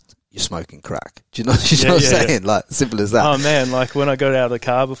podcast, you're smoking crack. Do you know, what I'm saying? Like, simple as that. Oh, man, like when I got out of the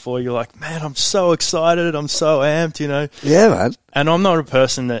car before, you're like, man, I'm so excited. I'm so amped, Yeah, man. And I'm not a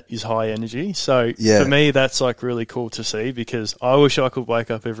person that is high energy. So for me, that's like really cool to see, because I wish I could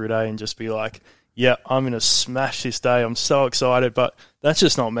wake up every day and just be like, yeah, I'm going to smash this day. I'm so excited. But that's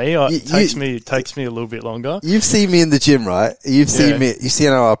just not me. It takes me a little bit longer. You've seen me in the gym, right? You've seen me. You see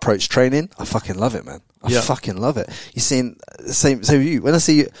how I approach training? I fucking love it, man. I fucking love it. You've seen same with you. When I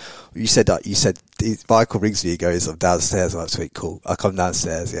see you, you said Michael rings me, he goes, I'm downstairs. I'm like, sweet, cool. I come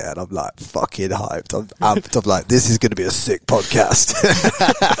downstairs, and I'm like fucking hyped. I'm amped. I'm like, this is going to be a sick podcast.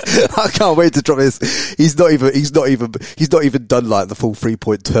 I can't wait to drop this. He's not even done like the full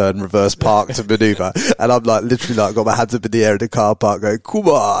 3-point turn, reverse park to maneuver, and I'm like literally like got my hands up in the air in the car park, going, come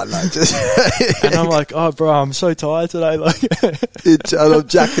on, like just. And I'm like, oh, bro, I'm so tired today. Like, and I'm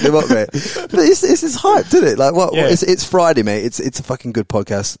jacking him up, mate. But this is hype, isn't it? Like, what? Yeah. It's Friday, mate. It's a fucking good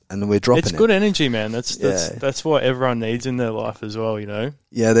podcast, and we're dropping it. It's good energy, man. That's what everyone needs in their life as well,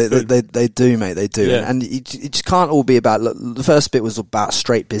 Yeah, they do, mate. They do, and it just can't all be about. Look, the first bit was about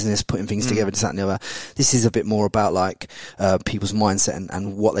straight business, putting things together, this, that, and the other. This is a bit more about like people's mindset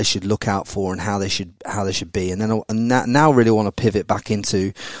and what they should look out for and how they should be. And then now really want to pivot back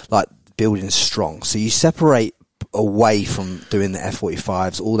into like building strong. So you separate away from doing the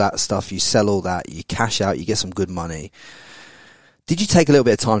F45s, all that stuff. You sell all that, you cash out, you get some good money. Did you take a little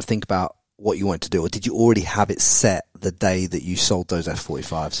bit of time to think about what you wanted to do, or did you already have it set the day that you sold those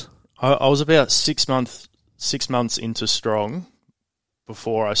F45s? I was about 6 months into strong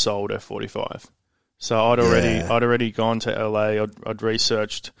before I sold F45. So I'd already gone to LA. I'd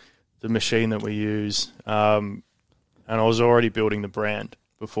researched the machine that we use, and I was already building the brand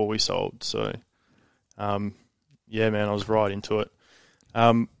before we sold. So, yeah, man, I was right into it.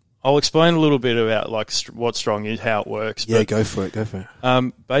 I'll explain a little bit about like what strong is, how it works. Yeah, go for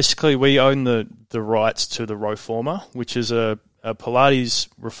it. Basically, we own the rights to the Rowformer, which is a Pilates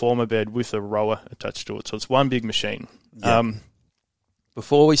reformer bed with a rower attached to it. So it's one big machine. Yeah.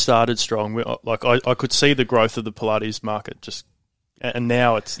 Before we started strong, I could see the growth of the Pilates market just. And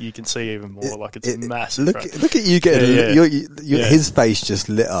now you can see even more, like it's massive. Look at you getting his face just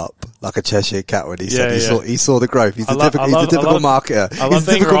lit up like a Cheshire cat when he said he saw the growth. He's the typical marketer. He's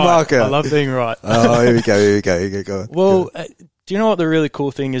the typical marketer. I love being right. Oh, here we go. Go on. Well, do you know what the really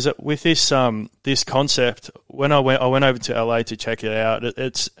cool thing is? That with this concept, when I went over to LA to check it out.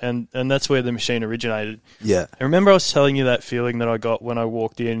 And that's where the machine originated. Yeah. I remember I was telling you that feeling that I got when I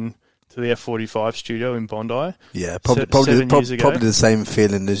walked in to the F45 studio in Bondi. Yeah, probably the same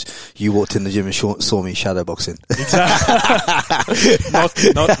feeling as you walked in the gym and saw me shadowboxing. Exactly.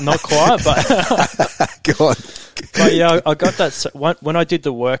 not quite, but go on. But yeah, I got that when I did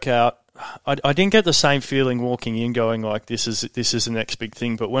the workout. I didn't get the same feeling walking in, going like this is the next big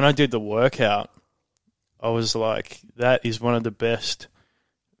thing. But when I did the workout, I was like, that is one of the best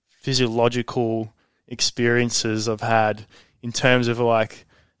physiological experiences I've had in terms of like.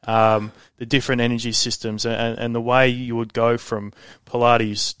 The different energy systems and the way you would go from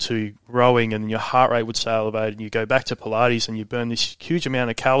Pilates to rowing, and your heart rate would stay elevated, and you go back to Pilates and you burn this huge amount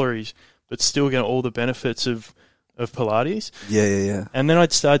of calories but still get all the benefits of Pilates. Yeah. And then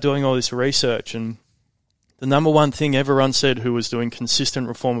I'd start doing all this research, and the number one thing everyone said who was doing consistent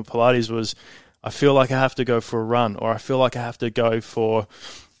reform of Pilates was, I feel like I have to go for a run, or I feel like I have to go for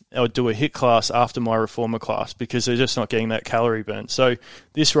or do a HIIT class after my reformer class because they're just not getting that calorie burn. So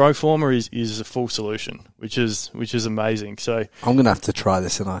this reformer is a full solution, which is amazing. So I'm gonna have to try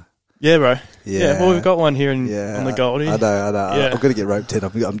this, aren't I? Yeah, bro. Yeah. Well, we've got one here on the Goldie. I know. Yeah. I'm gonna get roped in.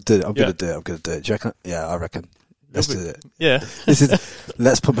 I'm gonna do it. Do you reckon? Yeah, I reckon. Let's do it. Yeah.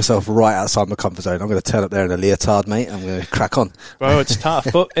 Let's put myself right outside my comfort zone. I'm going to turn up there in a leotard, mate. I'm going to crack on. Bro, it's tough,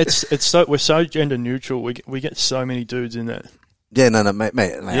 but we're so gender neutral. We get so many dudes in there. Yeah, no, mate.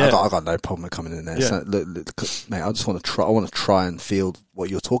 Yeah. I got no problem with coming in there. Yeah. So, look, mate, I just want to try. I want to try and feel what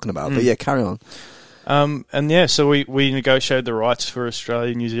you're talking about. But yeah, carry on. And yeah, so we negotiated the rights for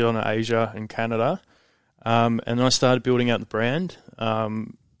Australia, New Zealand, Asia, and Canada. And then I started building out the brand.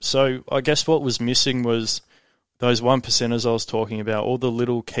 So I guess what was missing was those 1%ers I was talking about, all the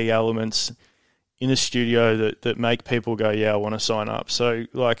little key elements in a studio that make people go, yeah, I want to sign up. So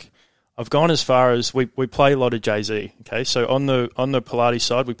like, I've gone as far as we play a lot of Jay-Z. Okay, so on the Pilates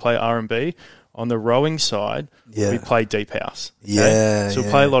side, we play R&B. On the rowing side, we play deep house. Okay? Yeah, so we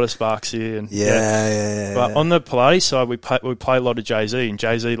play a lot of Sparksy and But on the Pilates side, we play a lot of Jay-Z, and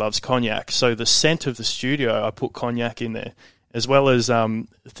Jay-Z loves cognac. So the scent of the studio, I put cognac in there, as well as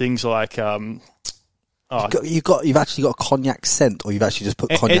things like. You've actually got a cognac scent, or you've actually just put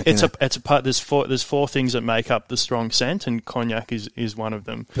cognac in it? It's a part. There's four things that make up the strong scent, and cognac is one of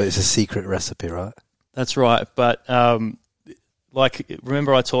them. But it's a secret recipe, right? That's right. But like,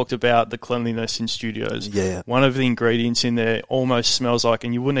 remember I talked about the cleanliness in studios? Yeah. One of the ingredients in there almost smells like,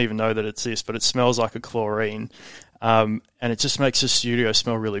 and you wouldn't even know that it's this, but it smells like a chlorine, and it just makes the studio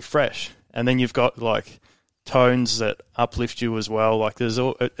smell really fresh. And then you've got like tones that uplift you as well. Like there's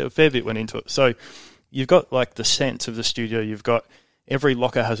a fair bit went into it. So you've got like the scent of the studio. You've got every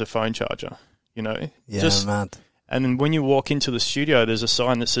locker has a phone charger, you know? Yeah, mad. And then when you walk into the studio, there's a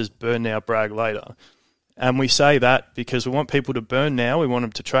sign that says burn now, brag later. And we say that because we want people to burn now. We want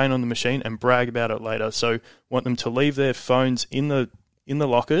them to train on the machine and brag about it later. So we want them to leave their phones in the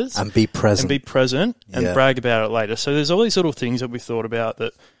lockers. And be present. And brag about it later. So there's all these little things that we thought about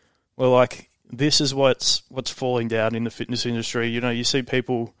that were like, this is what's falling down in the fitness industry. You know, you see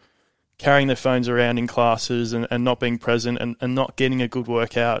people carrying their phones around in classes and not being present and not getting a good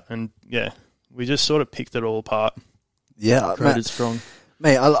workout. And, yeah, we just sort of picked it all apart. Yeah. Created strong.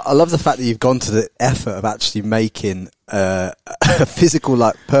 Mate, I love the fact that you've gone to the effort of actually making a physical,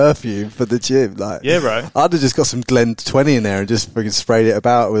 like, perfume for the gym. Like, yeah, bro. I'd have just got some Glen 20 in there and just freaking sprayed it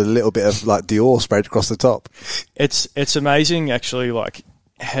about with a little bit of, like, Dior sprayed across the top. It's amazing, actually, like,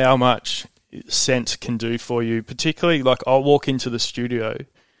 how much scent can do for you. Particularly, like, I'll walk into the studio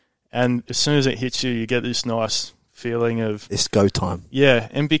and as soon as it hits you, you get this nice feeling of... It's go time. Yeah,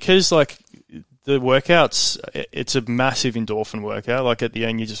 and because, like, the workouts, it's a massive endorphin workout. Like, at the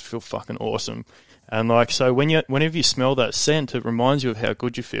end, you just feel fucking awesome. And, like, so whenever you smell that scent, it reminds you of how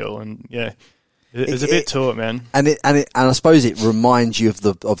good you feel. And, yeah, there's a bit to it, man. And I suppose it reminds you of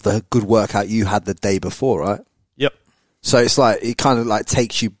the good workout you had the day before, right? Yep. So it's like, it kind of like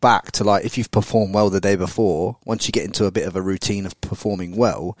takes you back to, like, if you've performed well the day before, once you get into a bit of a routine of performing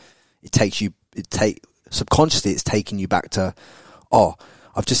well, subconsciously it's taking you back to,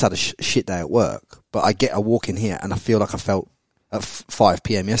 I've just had a shit day at work, but I walk in here and I feel like I felt at 5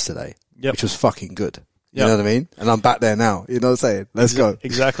 p.m. yesterday, which was fucking good. You know what I mean? And I'm back there now. You know what I'm saying? Let's go.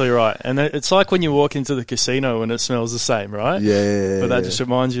 Exactly right. And it's like when you walk into the casino and it smells the same, right? Yeah. But that just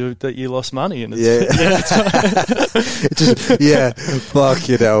reminds you that you lost money. And fuck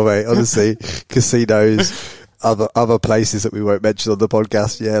you know, mate. Honestly, casinos. other places that we won't mention on the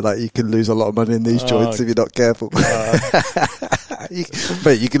podcast. Yeah, like you can lose a lot of money in these joints if you're not careful.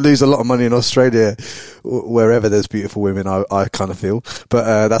 But you can lose a lot of money in Australia, wherever there's beautiful women. I kind of feel,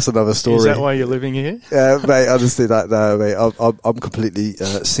 but that's another story. Is that why you're living here? Yeah, mate. Honestly, no, mate. I'm completely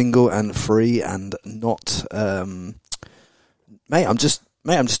single and free and not, mate. I'm just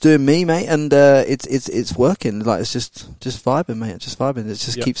doing me, mate, and it's working. Like it's just vibing, mate. It's just vibing. It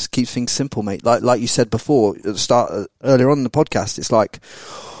just keeps things simple, mate. Like you said before at the start earlier on in the podcast. It's like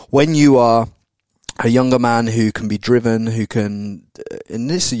when you are a younger man who can be driven, who can, and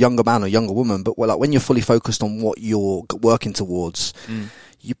this is a younger man or younger woman, but like when you're fully focused on what you're working towards,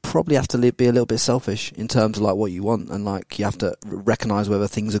 you probably have to be a little bit selfish in terms of like what you want, and like you have to recognize whether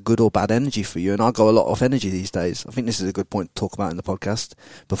things are good or bad energy for you. And I go a lot off energy these days. I think this is a good point to talk about in the podcast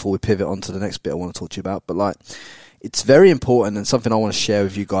before we pivot on to the next bit I want to talk to you about. But like, it's very important and something I want to share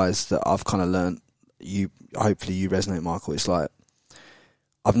with you guys that I've kind of learned. Hopefully you resonate, Michael. It's like,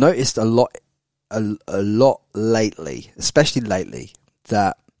 I've noticed a lot lately, especially lately,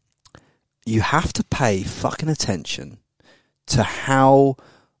 that you have to pay fucking attention to how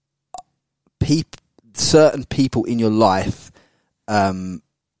certain people in your life,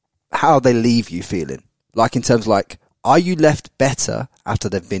 how they leave you feeling. Like in terms of like, are you left better after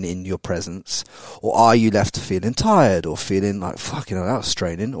they've been in your presence, or are you left feeling tired or feeling like fucking that was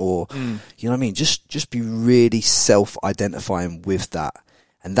straining, or you know what I mean? Just be really self-identifying with that.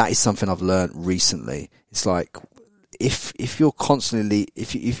 And that is something I've learned recently. It's like if you're constantly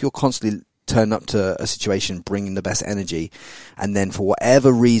turning up to a situation bringing the best energy, and then for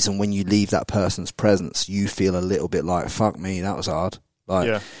whatever reason when you leave that person's presence you feel a little bit like fuck me, that was hard.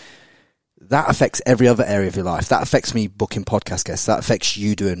 Like that affects every other area of your life. That affects me booking podcast guests. That affects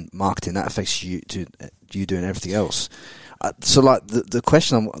you doing marketing. That affects you doing everything else. So like the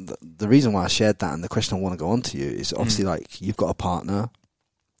question, the reason why I shared that and the question I want to go on to you is obviously like you've got a partner.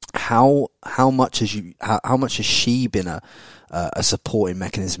 How much has she been a supporting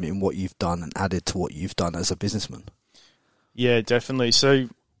mechanism in what you've done and added to what you've done as a businessman? Yeah, definitely. So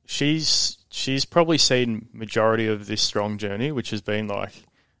she's probably seen majority of this strong journey, which has been like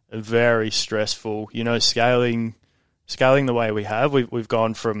a very stressful, scaling the way we have. We've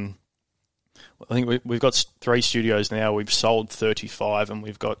gone from, I think we've got 3 studios now. We've sold 35 and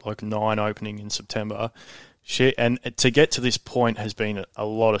we've got like 9 opening in September. And to get to this point has been a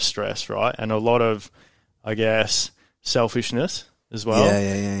lot of stress, right? And a lot of, I guess, selfishness as well.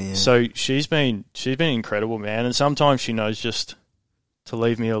 Yeah. So she's been incredible, man. And sometimes she knows just to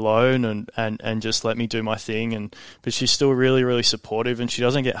leave me alone and just let me do my thing. But she's still really, really supportive, and she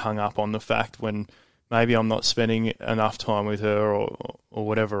doesn't get hung up on the fact when maybe I'm not spending enough time with her or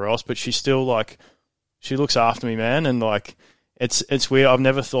whatever else. But she's still like, she looks after me, man. And like, it's weird. I've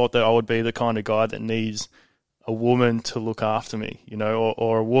never thought that I would be the kind of guy that needs a woman to look after me,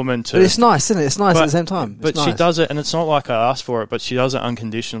 or a woman to... But it's nice, isn't it? It's nice at the same time. But nice. She does it, and it's not like I asked for it, but she does it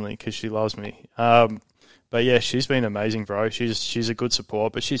unconditionally because she loves me. But yeah, she's been amazing, bro. She's a good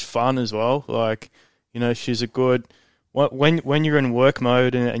support, but she's fun as well. Like, she's a good... When you're in work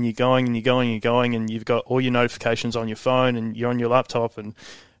mode and you're going and you've got all your notifications on your phone and you're on your laptop and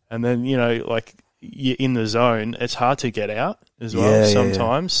then, like you're in the zone, it's hard to get out as well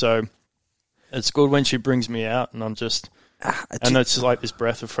sometimes. So... it's good when she brings me out, and I'm just, and it's like this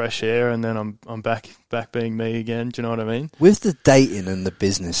breath of fresh air, and then I'm back being me again. Do you know what I mean? With the dating and the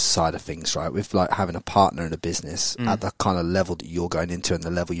business side of things, right? With like having a partner in a business at the kind of level that you're going into and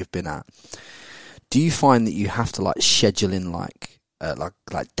the level you've been at, do you find that you have to like schedule in like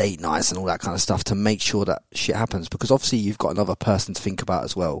date nights and all that kind of stuff to make sure that shit happens? Because obviously you've got another person to think about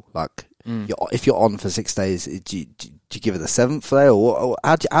as well. Like, if you're on for 6 days, do you give it the 7th day, or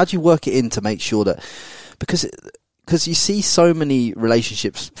how do you work it in to make sure that, because you see so many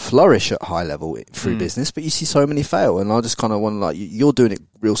relationships flourish at high level through business, but you see so many fail, and I just kind of want to like, you're doing it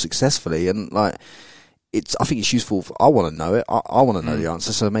real successfully, and like I think it's useful. I want to know it. I want to know the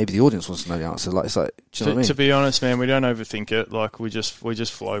answer, so maybe the audience wants to know the answer. Like, it's like, do you know what I mean? To be honest, man, we don't overthink it. Like, we just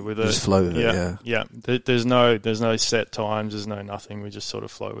flow with it. Just flow with it. Yeah. There's no set times. There's no nothing. We just sort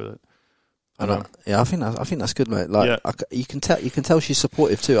of flow with it. I think that's good, mate. Like, you can tell she's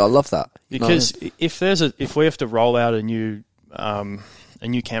supportive too. I love that. Because if we have to roll out a new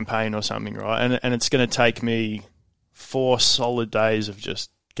campaign or something, right, and it's going to take me 4 solid days of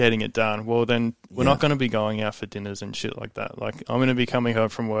just getting it done, well then we're not going to be going out for dinners and shit like that. Like, I'm going to be coming home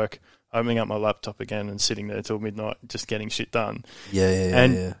from work, opening up my laptop again and sitting there till midnight just getting shit done.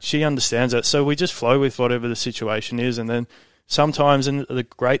 And she understands that, so we just flow with whatever the situation is. And then sometimes, and the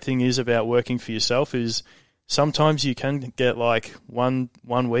great thing is about working for yourself is sometimes you can get like one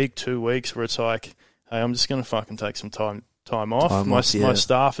week, 2 weeks where it's like, hey, I'm just going to fucking take some time off. My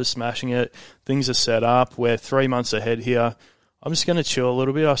staff is smashing it. Things are set up. We're 3 months ahead here. I'm just going to chill a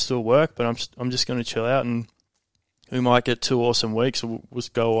little bit. I still work, but I'm just going to chill out, and we might get 2 awesome weeks. We'll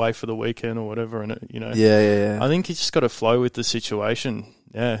just go away for the weekend or whatever, and Yeah. I think you just got to flow with the situation.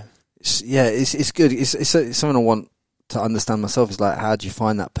 Yeah, it's good. It's something I want to understand myself. Is like, how do you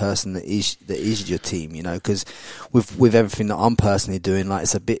find that person that is your team? You know, because with everything that I'm personally doing, like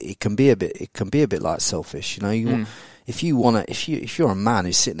it can be a bit like selfish. You know, if you're a man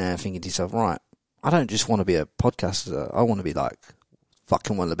who's sitting there thinking to yourself, right, I don't just want to be a podcaster. I want to be like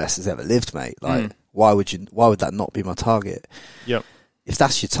fucking one of the best that's ever lived, mate. Like, why would that not be my target? Yep. If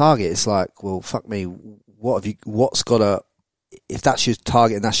that's your target, it's like, well, fuck me. If that's your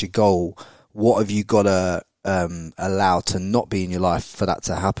target and that's your goal, what have you got to allow to not be in your life for that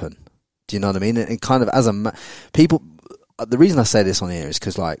to happen? Do you know what I mean? And kind of as people, the reason I say this on here is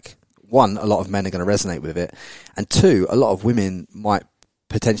because, like, one, a lot of men are going to resonate with it, and two, a lot of women might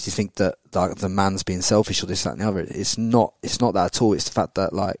potentially think that like the man's being selfish or this, that, and the other. It's not that at all. It's the fact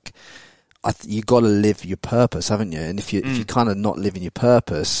that, like, you got to live your purpose, haven't you? And if you kind of not living your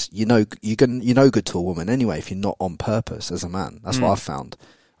purpose, you're no good to a woman anyway. If you're not on purpose as a man, that's what I've found.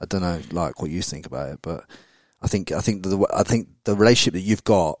 I don't know, like, what you think about it, but I think the relationship that you've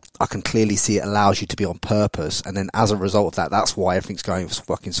got, I can clearly see it allows you to be on purpose, and then as a result of that, that's why everything's going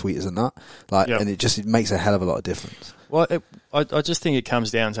fucking sweet as a nut. Like, and it makes a hell of a lot of difference. Well, I just think it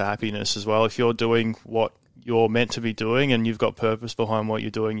comes down to happiness as well. If you're doing what you're meant to be doing and you've got purpose behind what you're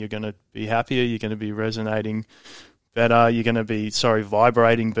doing, you're going to be happier, you're going to be resonating better, you're going to be,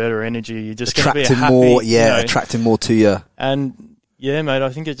 vibrating better energy, you're just going to be happy. More, attracting more to you. And yeah, mate, I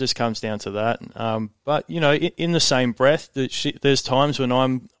think it just comes down to that. But, you know, in the same breath, there's times when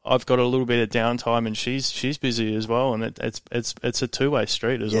I've got a little bit of downtime and she's busy as well, and it's a two-way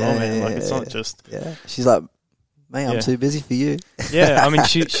street as well, man. Like, it's not just... Yeah, she's like, mate, I'm too busy for you. Yeah, I mean,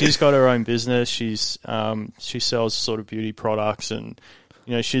 she's got her own business. She sells sort of beauty products, and,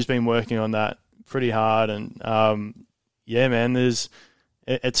 you know, she's been working on that pretty hard. And yeah, man,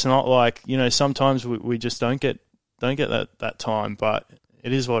 it's not like, you know, sometimes we just don't get that time, but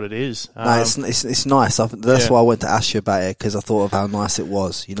it is what it is. No, it's nice. That's why I went to ask you about it, because I thought of how nice it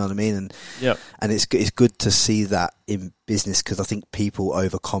was. You know what I mean? And and it's good to see that in business, because I think people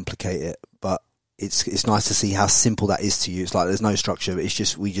overcomplicate it, but it's nice to see how simple that is to you. It's like there's no structure. It's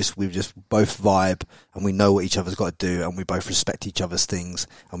just we just both vibe, and we know what each other's got to do, and we both respect each other's things,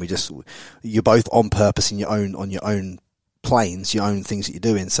 and you're both on purpose on your own planes, your own things that you're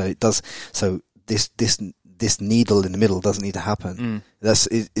doing. So it does. So this needle in the middle doesn't need to happen. That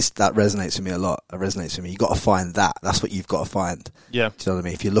resonates with me a lot. It resonates with me. You got to find that. That's what you've got to find. Yeah. Do you know what I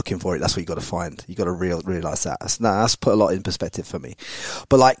mean? If you're looking for it, that's what you got to find. You got to realize that. That's put a lot in perspective for me.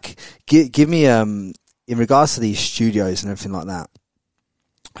 But, like, give me in regards to these studios and everything like that.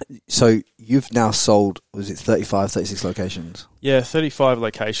 So you've now sold, was it 35, 36 locations? Yeah, 35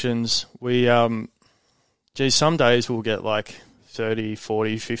 locations. We some days we'll get like 30,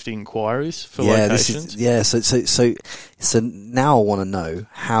 40, 50 inquiries for locations. So now I want to know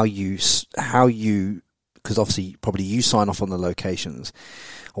how you, because obviously probably you sign off on the locations.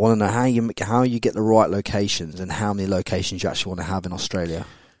 I want to know how you get the right locations and how many locations you actually want to have in Australia.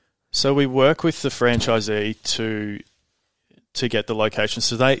 So we work with the franchisee to get the locations.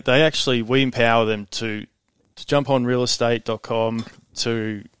 So we empower them to jump on realestate.com,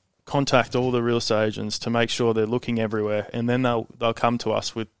 to contact all the real estate agents to make sure they're looking everywhere, and then they'll come to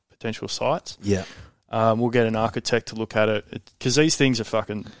us with potential sites. Yeah. We'll get an architect to look at it, because these things are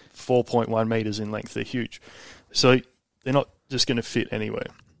fucking 4.1 meters in length. They're huge. So they're not just going to fit anywhere.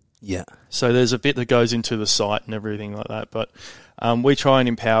 Yeah. So there's a bit that goes into the site and everything like that, but we try and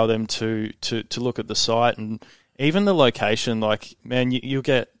empower them to look at the site, and even the location. Like, man, you'll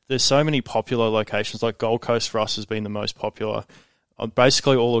get, there's so many popular locations. Like Gold Coast for us has been the most popular.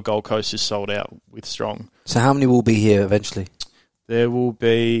 Basically, all of Gold Coast is sold out with Strong. So how many will be here eventually? There will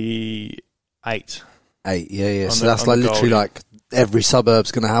be 8. 8, yeah. So that's like literally like every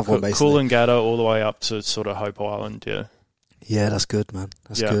suburb's going to have one, basically. Coolangatta all the way up to sort of Hope Island, yeah. Yeah, that's good, man.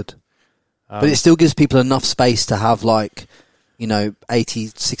 That's good. But it still gives people enough space to have, like, you know,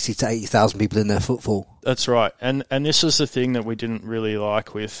 60 to 80,000 people in their footfall. That's right. And this is the thing that we didn't really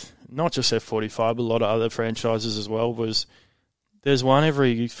like with not just F45, but a lot of other franchises as well, was there's one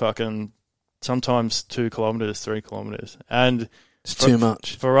every fucking, sometimes 2 kilometres, 3 kilometres. And it's too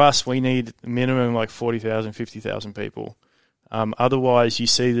much. For us, we need minimum like 40,000, 50,000 people. Otherwise, you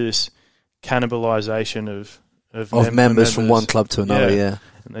see this cannibalisation of members from one club to another, yeah.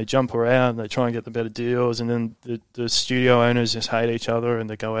 And they jump around, they try and get the better deals, and then the studio owners just hate each other and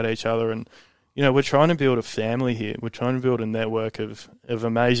they go at each other. And, we're trying to build a family here. We're trying to build a network of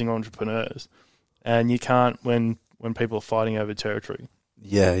amazing entrepreneurs, and you can't when people are fighting over territory.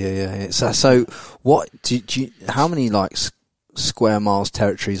 Yeah. So what do you how many like square miles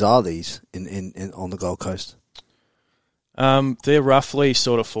territories are these in on the Gold Coast? They're roughly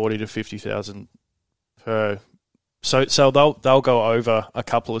sort of 40 to 50,000 per. So they'll go over a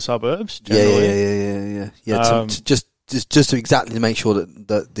couple of suburbs. Generally. Yeah. Just to exactly make sure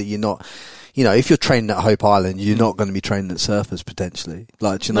that you're not, if you're training at Hope Island, you're not going to be training at Surfers potentially.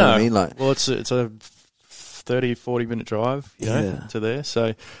 Like, do you know what I mean? Like, well, it's a 30, 40 minute drive, to there.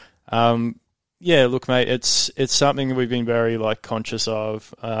 So, look, mate, it's something we've been very like conscious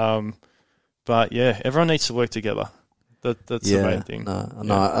of. But yeah, everyone needs to work together. That's the main thing.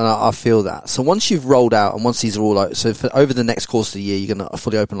 And I feel that. So once you've rolled out and once these are all out, so over the next course of the year, you're going to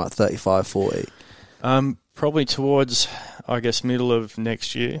fully open like 35, 40? Probably towards, I guess, middle of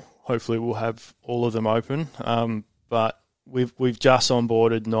next year. Hopefully we'll have all of them open. But we've just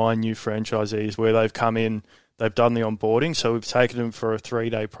onboarded 9 new franchisees where they've come in, they've done the onboarding. So we've taken them for a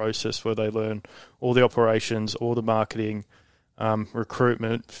 3-day process where they learn all the operations, all the marketing,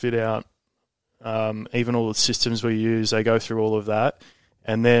 recruitment, fit out, even all the systems we use. They go through all of that,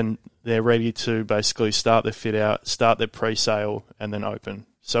 and then they're ready to basically start their fit out, start their pre-sale, and then open.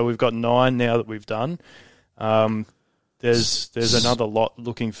 So we've got 9 now that we've done. There's another lot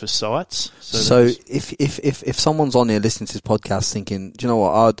looking for sites. So if someone's on here listening to this podcast thinking, do you know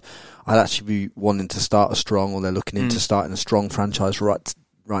what, I'd actually be wanting to start a strong, or they're looking into starting a strong franchise right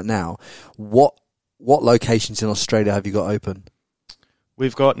now, what locations in Australia have you got open?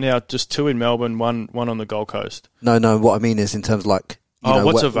 We've got now just 2 in Melbourne, one on the Gold Coast. No, what I mean is in terms of like,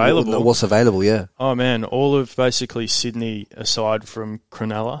 what's available? What's available, yeah. Oh, man, all of basically Sydney, aside from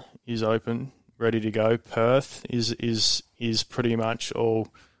Cronulla, is open, ready to go. Perth is pretty much all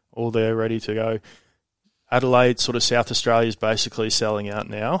there, ready to go. Adelaide, sort of South Australia, is basically selling out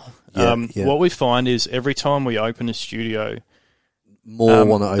now. What we find is every time we open a studio, more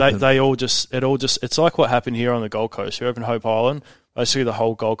want to open. It's like what happened here on the Gold Coast. We opened Hope Island, basically the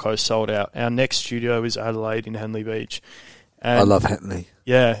whole Gold Coast sold out. Our next studio is Adelaide in Henley Beach. And, I love Henley.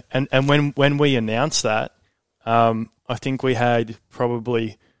 Yeah, and when we announced that, I think we had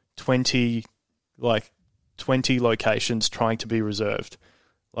probably 20 locations trying to be reserved.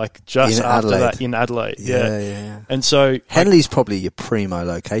 Like just in after Adelaide. That in Adelaide. Yeah. And so Henley's probably your primo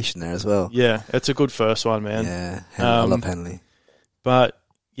location there as well. Yeah, it's a good first one, man. Yeah, I love Henley. But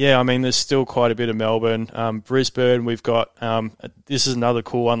yeah, I mean, there's still quite a bit of Melbourne. Brisbane, we've got, this is another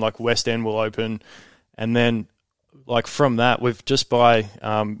cool one, like West End will open. And then like from that, we've just by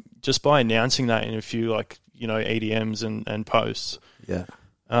announcing that in a few EDMs and posts. Yeah.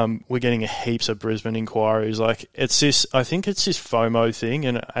 We're getting heaps of Brisbane inquiries. Like I think it's this FOMO thing,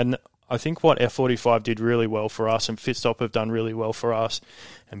 and I think what F45 did really well for us, and Fitstop have done really well for us,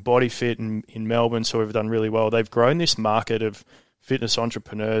 and Body Fit in Melbourne, so have done really well. They've grown this market of fitness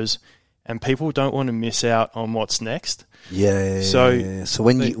entrepreneurs, and people don't want to miss out on what's next. So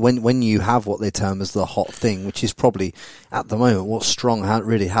when you have what they term as the hot thing, which is probably at the moment what Strong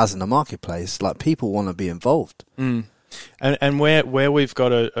really has in the marketplace, like people want to be involved. And where we've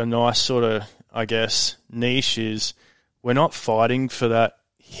got a nice sort of, I guess, niche is we're not fighting for that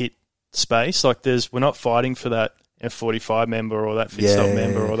hit space. Like we're not fighting for that F45 member or that Fitstop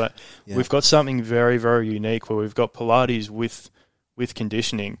member or that. Yeah. We've got something very, very unique where we've got Pilates with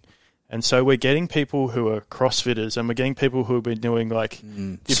conditioning. And so we're getting people who are CrossFitters, and we're getting people who have been doing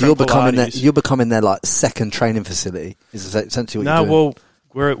different so you're becoming their like second training facility. Is essentially what you're doing?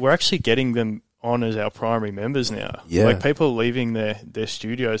 Well, we're actually getting them on as our primary members now. Yeah. Like people leaving their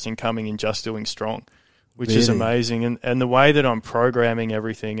studios and coming in just doing Strong, which is amazing. And the way that I'm programming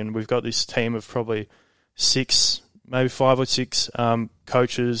everything, and we've got this team of probably 6, maybe 5 or 6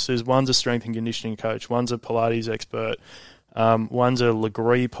 coaches. One's a strength and conditioning coach, one's a Pilates expert, one's a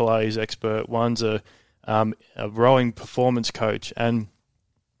Legree Pilates expert, one's a rowing performance coach, and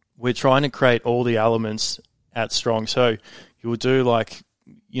we're trying to create all the elements at Strong. So you'll do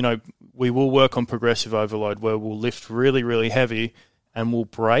we will work on progressive overload where we'll lift really, really heavy and we'll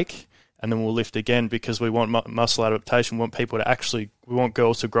break and then we'll lift again because we want muscle adaptation. We want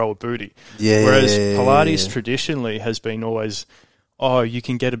girls to grow a booty. Whereas Pilates traditionally has been always, you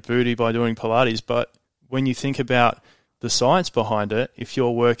can get a booty by doing Pilates. But when you think about the science behind it, if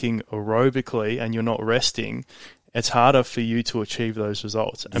you're working aerobically and you're not resting, it's harder for you to achieve those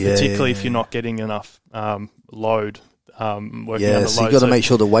results. And particularly if you're not getting enough load. So you got to make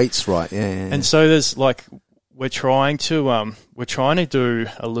sure the weight's right. And so there's we're trying to do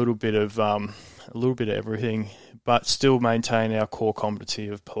a little bit of everything, but still maintain our core competency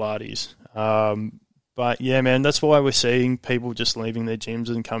of Pilates. But yeah, man, that's why we're seeing people just leaving their gyms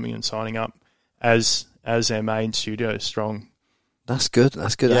and coming and signing up as their main studio strong. That's good.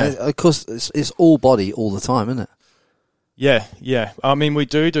 That's good. Yeah. And of course, it's all body all the time, isn't it? Yeah. I mean, we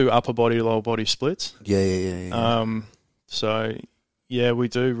do upper body, lower body splits. Yeah. So yeah, we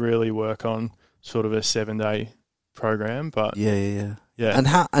do really work on sort of a 7-day program, but Yeah. yeah.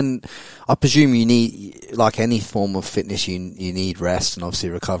 And I presume you need, like any form of fitness, you need rest and obviously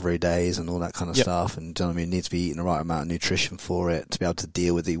recovery days and all that kind of Yep. stuff. And do you know what I mean? You need to be eating the right amount of nutrition for it to be able to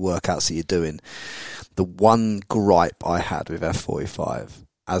deal with the workouts that you're doing. The one gripe I had with F45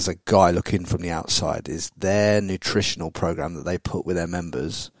 as a guy looking from the outside is their nutritional program that they put with their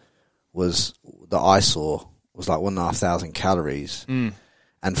members that I saw was like 1,500 calories.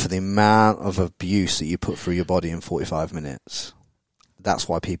 And for the amount of abuse that you put through your body in 45 minutes, that's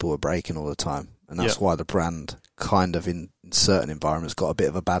why people were breaking all the time. And that's why the brand kind of in certain environments got a bit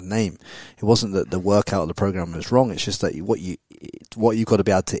of a bad name. It wasn't that the workout of the program was wrong. It's just that what you've got to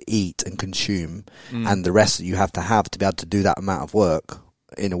be able to eat and consume and the rest that you have to be able to do that amount of work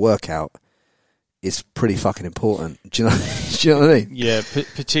in a workout is pretty fucking important. Do you know what I mean? Yeah,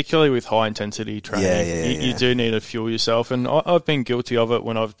 particularly with high intensity training. You do need to fuel yourself. And I've been guilty of it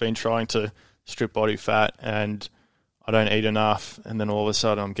when I've been trying to strip body fat and I don't eat enough, and then all of a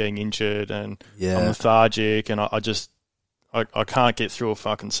sudden I'm getting injured and I'm lethargic, and I can't get through a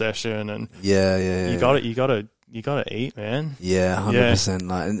fucking session. And you gotta eat, man. Yeah, 100%.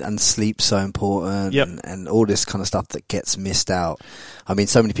 Like, and sleep's so important, and all this kind of stuff that gets missed out. I mean,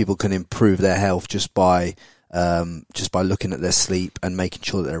 so many people can improve their health just by looking at their sleep and making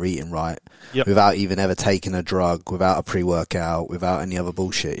sure that they're eating right, without even ever taking a drug, without a pre-workout, without any other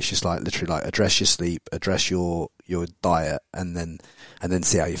bullshit. It's just like literally like address your sleep, address your diet, and then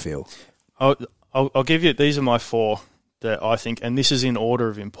see how you feel. I'll give you, these are my 4 that I think, and this is in order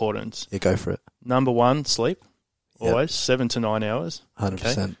of importance. Yeah, go for it. Number 1, sleep, always 7 to 9 hours. 100%.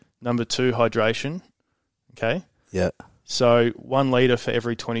 Okay? Number 2, hydration. Okay. Yeah. So 1 litre for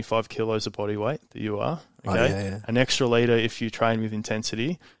every 25 kilos of body weight that you are. Okay. An extra litre if you train with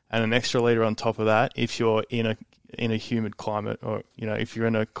intensity, and an extra litre on top of that if you're in a humid climate, or if you're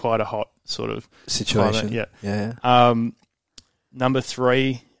in quite a hot sort of situation. Climate. Yeah. Number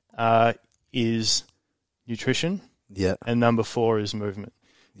 3 is nutrition. Yeah. And number 4 is movement.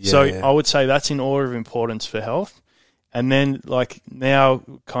 Yeah, I would say that's in order of importance for health. And then like now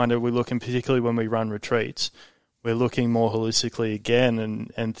kind of we're looking, particularly when we run retreats, we're looking more holistically again,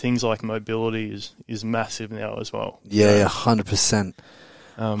 and things like mobility is massive now as well. Yeah, 100%.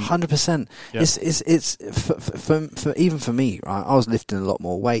 100%. Yeah. It's for even for me, right? I was lifting a lot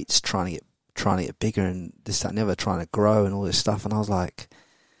more weights, trying to get bigger and this, that, and the other, trying to grow and all this stuff. And I was like,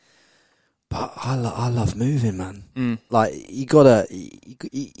 but I love moving, man. Like you gotta,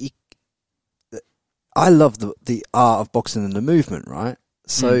 I love the art of boxing and the movement, right?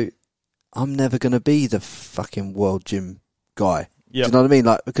 So I'm never gonna be the fucking world gym guy. Do you know what I mean?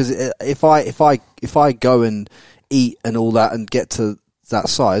 Like, because if I go and eat and all that and get to that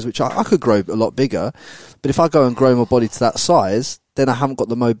size, which I could grow a lot bigger, but if I go and grow my body to that size, then I haven't got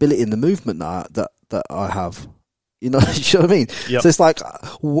the mobility and the movement that I have. You know what I mean? Yep. So it's like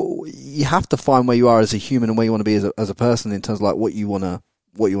you have to find where you are as a human and where you want to be as a person in terms of like what you want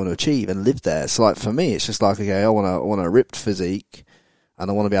to achieve and live there. So like for me, it's just like, okay, I want a ripped physique, and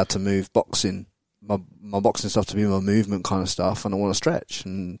I want to be able to move boxing, my boxing stuff to be my movement kind of stuff, and I want to stretch,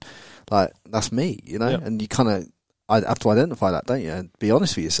 and like that's me, Yep. And you kind of have to identify that, don't you? And be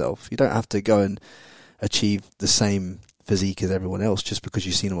honest with yourself. You don't have to go and achieve the same physique as everyone else just because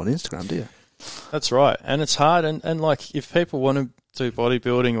you've seen them on Instagram, do you? That's right, and it's hard, and like if people want to do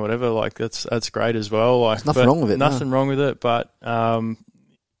bodybuilding or whatever, like that's great as well. Like there's nothing wrong with it. Nothing wrong with it, but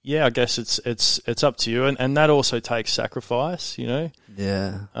I guess it's up to you, and that also takes sacrifice,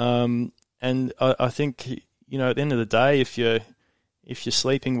 Yeah. And I think at the end of the day, if you're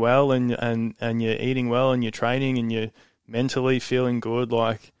sleeping well and you're eating well and you're training and you're mentally feeling good,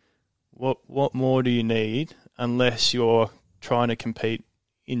 like what more do you need unless you're trying to compete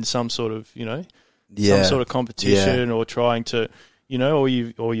in some sort of, some sort of competition or trying to, or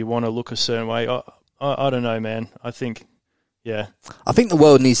you want to look a certain way. I don't know, man. I think, I think the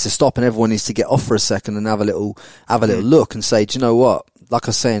world needs to stop and everyone needs to get off for a second and have a little look and say, do you know what? Like I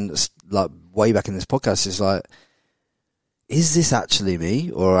was saying, like way back in this podcast, it's like, is this actually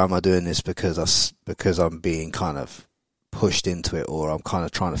me, or am I doing this because I'm being kind of pushed into it, or I'm kind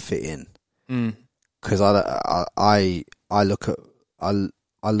of trying to fit in? Because I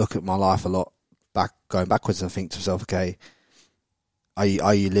look at my life a lot going backwards and think to myself, okay, are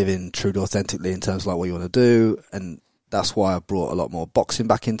you living true to authentically in terms of like what you want to do? And That's why I brought a lot more boxing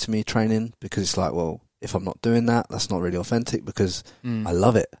back into me training, because it's like, well, if I'm not doing that, that's not really authentic, because I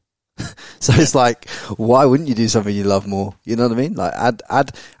love it. So it's like, why wouldn't you do something you love more? You know what I mean? Like add.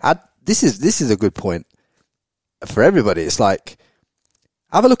 This is a good point for everybody. It's like,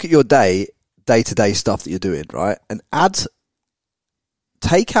 have a look at your day-to-day stuff that you're doing, right? And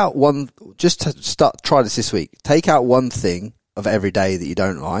take out one, just to try this week. Take out one thing of every day that you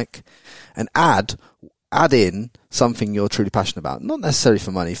don't like, and add in something you're truly passionate about. Not necessarily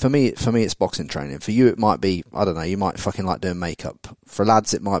for money. For me, it's boxing training. For you, it might be, I don't know, you might fucking like doing makeup. For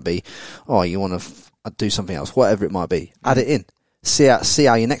lads, it might be, you want to do something else. Whatever it might be, add it in. See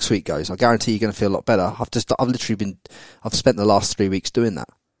how your next week goes. I guarantee you're going to feel a lot better. I've spent the last 3 weeks doing that.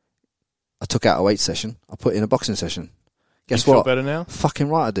 I took out a weight session. I put in a boxing session. Guess you what? Feel better now? Fucking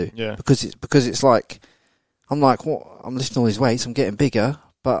right, I do. Yeah. Because it's like, I'm like, what? I'm lifting all these weights. I'm getting bigger,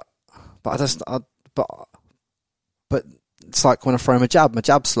 but it's like when I throw my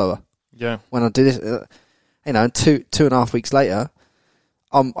jab's slower. Yeah. When I do this, two and a half weeks later,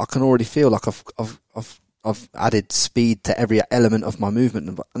 I can already feel like I've added speed to every element of my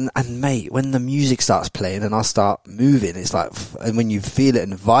movement. And mate, when the music starts playing and I start moving, it's like, and when you feel it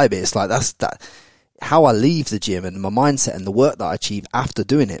and vibe it, it's like that. How I leave the gym and my mindset and the work that I achieve after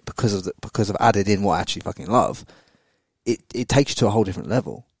doing it because I've added in what I actually fucking love, it takes you to a whole different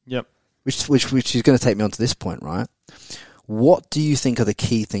level. Yep. Which is going to take me on to this point, right? What do you think are the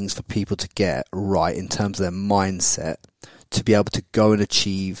key things for people to get right in terms of their mindset to be able to go and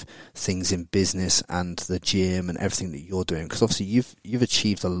achieve things in business and the gym and everything that you're doing? Because obviously you've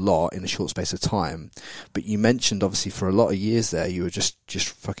achieved a lot in a short space of time, but you mentioned obviously for a lot of years there you were just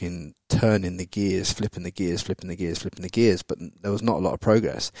fucking turning the gears, flipping the gears, but there was not a lot of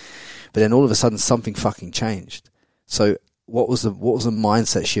progress. But then all of a sudden something fucking changed. So what was the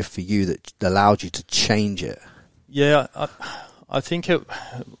mindset shift for you that allowed you to change it? Yeah, I think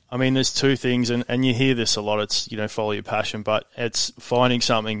there's two things, and you hear this a lot. It's, follow your passion, but it's finding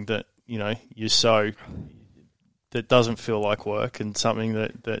something that, that doesn't feel like work, and something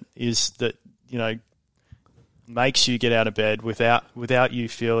that makes you get out of bed without you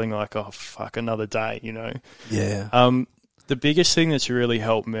feeling like, oh, fuck, another day, Yeah. The biggest thing that's really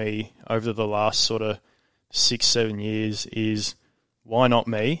helped me over the last sort of 6-7 years is, why not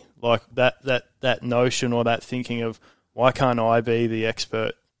me? Like that notion or that thinking of, why can't I be the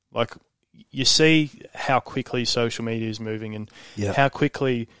expert? Like, you see how quickly social media is moving, and how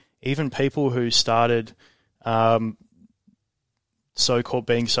quickly even people who started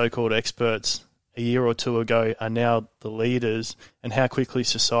so-called experts a year or two ago are now the leaders, and how quickly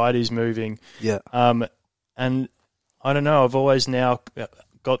society is moving. Yeah. And I don't know, I've always now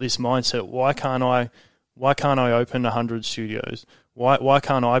got this mindset, why can't I open 100 studios? Why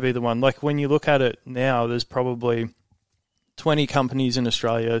can't I be the one? Like, when you look at it now, there's probably 20 companies in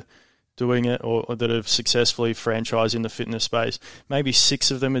Australia doing it, or that have successfully franchised in the fitness space. Maybe 6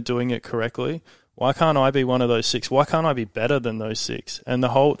 of them are doing it correctly. Why can't I be one of those 6? Why can't I be better than those 6? And the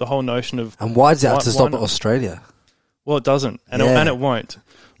whole notion of, and why does it have to stop at Australia? Well, it doesn't, and it won't.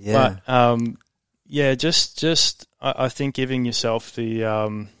 Yeah. But just I think giving yourself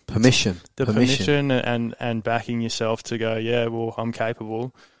the permission and backing yourself to go, yeah, well, I'm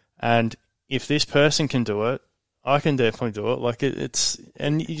capable, and if this person can do it, I can definitely do it. Like, it's,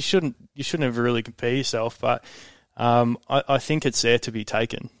 and you shouldn't ever really compare yourself, but I think it's there to be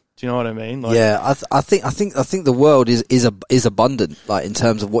taken. Do you know what I mean? Like, yeah, I think the world is abundant, like, in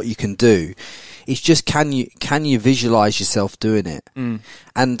terms of what you can do. It's just, can you visualize yourself doing it?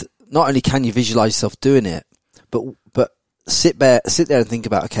 And not only can you visualize yourself doing it, but sit there and think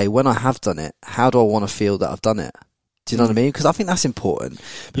about, okay, when I have done it, how do I want to feel that I've done it? Do you know what I mean? Because I think that's important.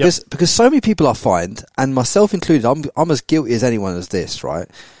 Because so many people I find, and myself included, I'm as guilty as anyone as this, right?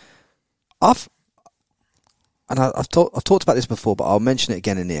 I've talked about this before, but I'll mention it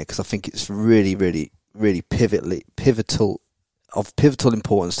again in here because I think it's really, really, really pivotal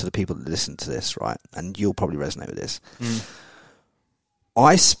importance to the people that listen to this, right? And you'll probably resonate with this.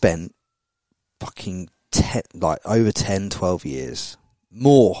 I spent fucking over 10, 12 years,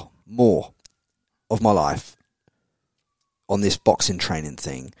 more of my life on this boxing training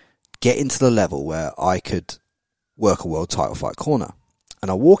thing, getting to the level where I could work a world title fight corner. And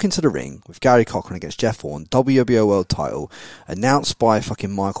I walk into the ring with Gary Cochran against Jeff Horn, WBO world title, announced by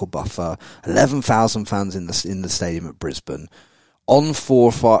fucking Michael Buffer, 11,000 fans in the stadium at Brisbane, on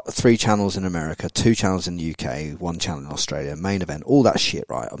 3 channels in America, 2 channels in the UK, 1 channel in Australia, main event, all that shit,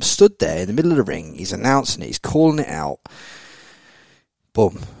 right? I'm stood there in the middle of the ring, he's announcing it, he's calling it out.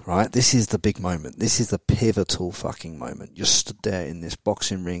 Boom, right? This is the big moment. This is the pivotal fucking moment. You're stood there in this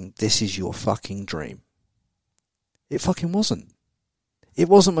boxing ring. This is your fucking dream. It fucking wasn't. It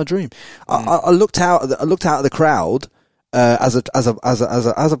wasn't my dream. I looked out at the crowd as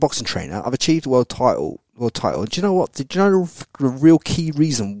a boxing trainer. I've achieved a world title. Do you know what? Did you know the real key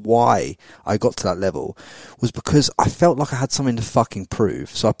reason why I got to that level was because I felt like I had something to fucking prove.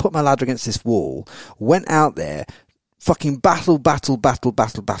 So I put my ladder against this wall, went out there, fucking battle,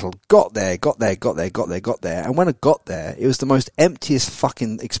 got there. And when I got there, it was the most emptiest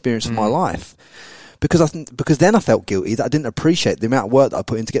fucking experience of my life. Because then I felt guilty that I didn't appreciate the amount of work that I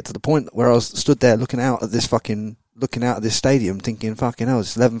put in to get to the point where I was stood there looking out at this stadium thinking, fucking hell,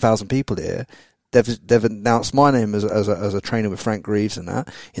 there's 11,000 people here. They've announced my name as a trainer with Frank Greaves and that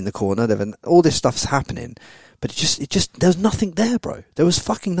in the corner. All this stuff's happening, but it just there was nothing there, bro. There was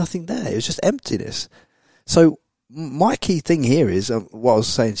fucking nothing there. It was just emptiness. So my key thing here is what I was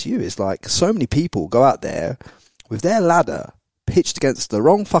saying to you is like so many people go out there with their ladder pitched against the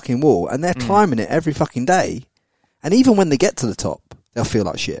wrong fucking wall and they're climbing it every fucking day, and even when they get to the top, they'll feel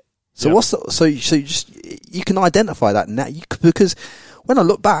like shit. So so you can identify that now because when I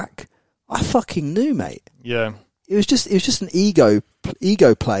look back, I fucking knew, mate. Yeah. It was just an ego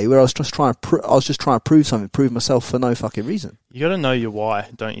play where I was just trying to prove something, prove myself for no fucking reason. You got to know your why,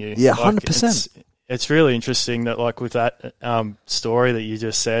 don't you? Yeah, 100%. It's really interesting that, like, with that story that you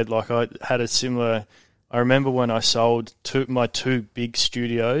just said, like, I had a similar. I remember when I sold my two big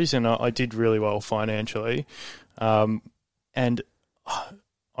studios, and I did really well financially, and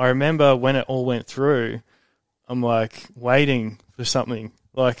I remember when it all went through, I'm like waiting for something,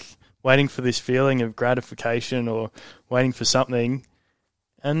 like waiting for this feeling of gratification or waiting for something.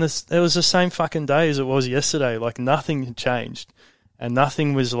 And it was the same fucking day as it was yesterday. Like nothing had changed. And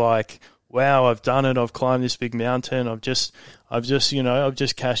nothing was like, wow, I've done it. I've climbed this big mountain. I've just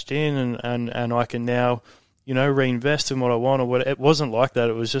cashed in and I can now, reinvest in what I want or what. It wasn't like that.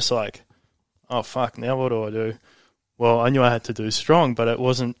 It was just like, oh fuck, now what do I do? Well, I knew I had to do strong, but it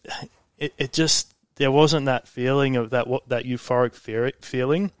wasn't, there wasn't that feeling of that euphoric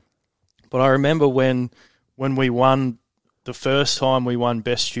feeling. But I remember when we won, the first time we won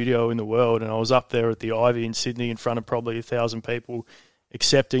Best Studio in the World, and I was up there at the Ivy in Sydney in front of probably 1,000 people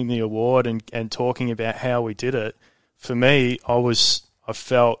accepting the award and talking about how we did it. For me, I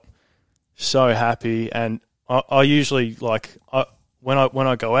felt so happy, and I usually when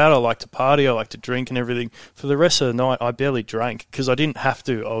I go out, I like to party, I like to drink and everything. For the rest of the night, I barely drank because I didn't have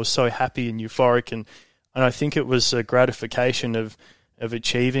to. I was so happy and euphoric, and I think it was a gratification of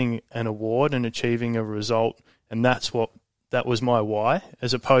achieving an award and achieving a result, and that was my why,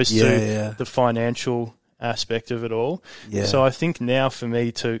 as opposed to the financial aspect of it all. Yeah. So I think now for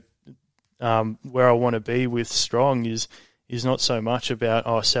me to where I want to be with Strong is not so much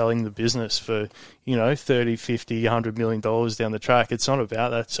about selling the business for 30, 50, $100 million down the track. It's not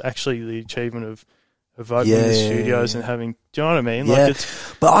about that. It's actually the achievement of opening the studios and having. Do you know what I mean? Yeah. Like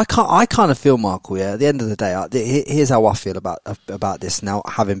but I kind of feel, Michael. Yeah. At the end of the day, here's how I feel about this now.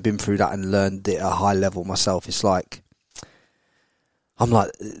 Having been through that and learned it at a high level myself, it's like I'm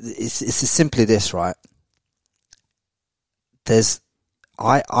like it's as simply this, right?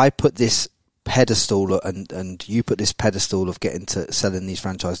 I put this pedestal and you put this pedestal of getting to selling these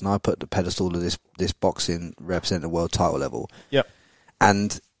franchises, and I put the pedestal of this boxing representing the world title level. Yep.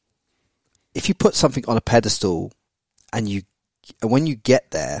 And if you put something on a pedestal and when you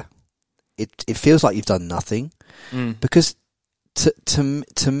get there, it feels like you've done nothing. Because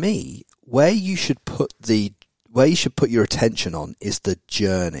to me, where you should put your attention on is the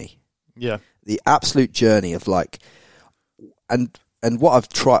journey. Yeah. The absolute journey of like, and what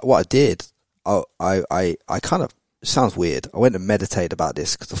I did, I kind of, it sounds weird. I went and meditated about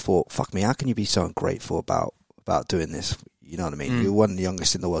this because I thought, fuck me, how can you be so ungrateful about doing this? You know what I mean? You're one of the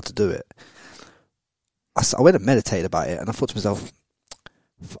youngest in the world to do it. I went and meditated about it, and I thought to myself,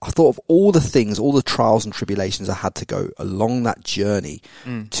 I thought of all the things, all the trials and tribulations I had to go along that journey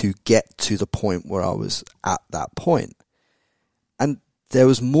to get to the point where I was at that point. And there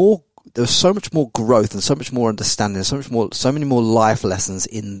was so much more growth and so much more understanding, so many more life lessons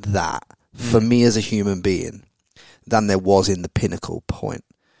in that for me as a human being than there was in the pinnacle point.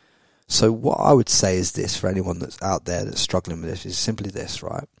 So what I would say is this, for anyone that's out there that's struggling with this, is simply this,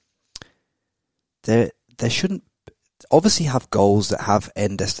 right? There shouldn't obviously have goals that have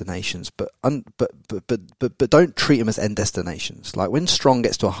end destinations, but don't treat them as end destinations. Like when Strong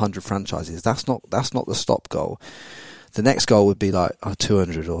gets to 100 franchises, that's not the stop goal. The next goal would be like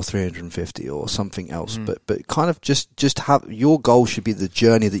 200 or 350 or something else. But kind of just have your goal should be the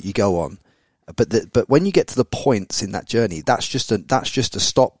journey that you go on. But when you get to the points in that journey, that's just a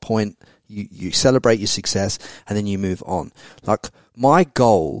stop point. You celebrate your success and then you move on. Like my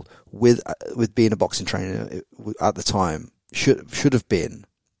goal with being a boxing trainer at the time should have been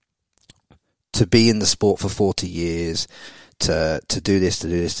to be in the sport for 40 years, to do this, do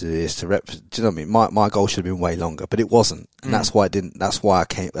you know what I mean? My goal should have been way longer, but it wasn't. And that's why I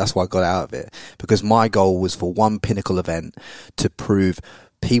got out of it, because my goal was for one pinnacle event to prove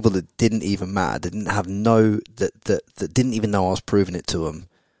people that didn't even matter, that didn't even know I was proving it to them,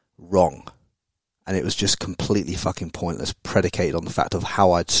 wrong. And it was just completely fucking pointless, predicated on the fact of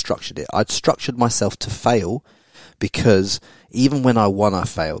how I'd structured it. I'd structured myself to fail, because even when I won, I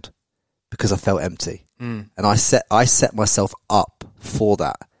failed, because I felt empty. And I set myself up for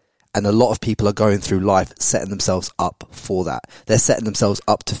that. And a lot of people are going through life setting themselves up for that. They're setting themselves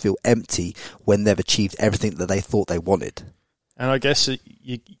up to feel empty when they've achieved everything that they thought they wanted. And I guess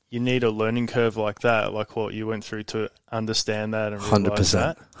you need a learning curve like that, like what you went through, to understand that and realize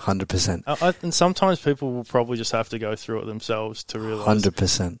that. 100%. And sometimes people will probably just have to go through it themselves to realize,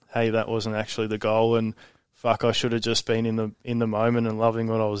 100%. Hey, that wasn't actually the goal, and fuck, I should have just been in the moment and loving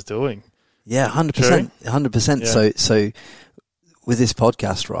what I was doing. Yeah, 100%. 100%. Yeah. So with this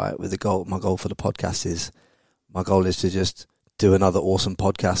podcast, right, my goal for the podcast is to just do another awesome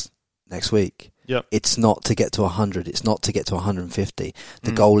podcast next week. Yep. It's not to get to 100. It's not to get to 150.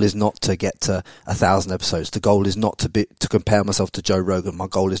 The goal is not to get to 1,000 episodes. The goal is not to compare myself to Joe Rogan. My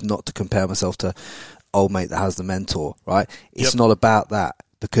goal is not to compare myself to old mate that has the mentor, right? It's not about that,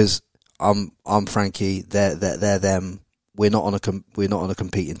 because I'm Frankie. They're them. We're not on a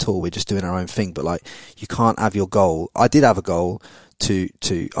competing tour. We're just doing our own thing. But like, you can't have your goal. I did have a goal to.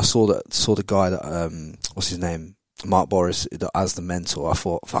 I saw the guy that what's his name, Mark Boris, as the mentor. I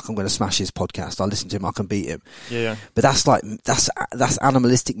thought, fuck, I'm going to smash his podcast. I listen to him. I can beat him. Yeah. But that's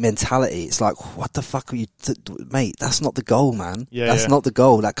animalistic mentality. It's like, what the fuck are you, mate? That's not the goal, man. Yeah. That's not the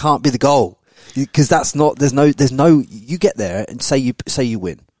goal. That can't be the goal, because that's not. There's no. You get there and say you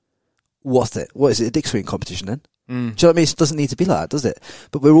win. What is it? A dick swinging competition then? Do you know what I mean? It doesn't need to be like that, does it?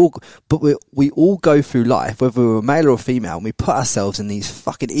 But we all go through life, whether we're male or female, and we put ourselves in these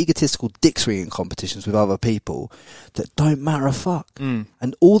fucking egotistical dick swinging competitions with other people that don't matter a fuck.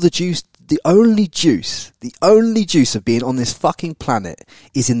 And all the juice, the only juice of being on this fucking planet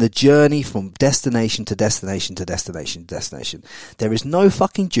is in the journey from destination to destination to destination to destination. There is no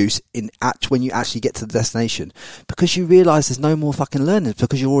fucking juice when you actually get to the destination, because you realise there's no more fucking learning,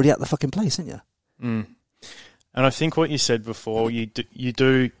 because you're already at the fucking place, aren't you? And I think what you said before, you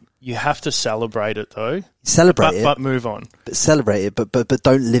have to celebrate it though. But move on. But celebrate it, but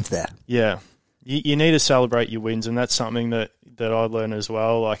don't live there. Yeah, you need to celebrate your wins, and that's something that I learned as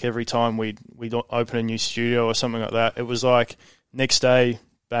well. Like every time we'd open a new studio or something like that, it was like next day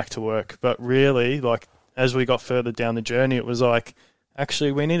back to work. But really, like as we got further down the journey, it was like,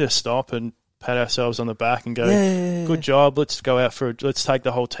 actually we need to stop and pat ourselves on the back and go, good job. Let's go out let's take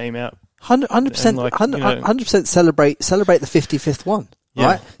the whole team out. 100% celebrate the 55th one,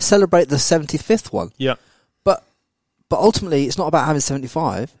 right? Celebrate the 75th one. Yeah. But ultimately, it's not about having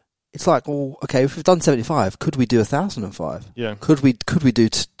 75. It's like, well, okay, if we've done 75, could we do 1,005? Yeah. Could we do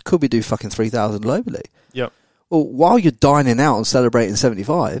fucking 3,000 globally? Yeah. Well, while you're dining out and celebrating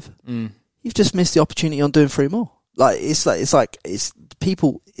 75, you've just missed the opportunity on doing 3 more. It's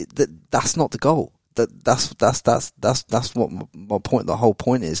people. That's not the goal. That's what my point. The whole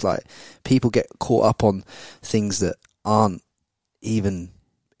point is, like, people get caught up on things that aren't even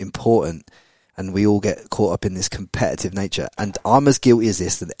important, and we all get caught up in this competitive nature. And I'm as guilty as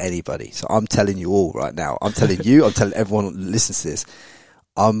this than anybody. So I'm telling you all right now. I'm telling you. I'm telling everyone who listens to this.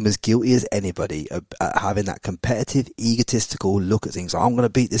 I'm as guilty as anybody at having that competitive, egotistical look at things. I'm going to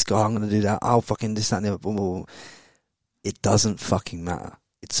beat this guy. I'm going to do that. I'll fucking this, that, and the other. Blah, blah, blah. It doesn't fucking matter.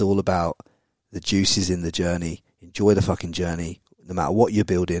 It's all about the juice is in the journey. Enjoy the fucking journey. No matter what you're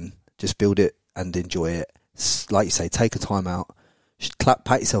building, just build it and enjoy it. Like you say, take a time out,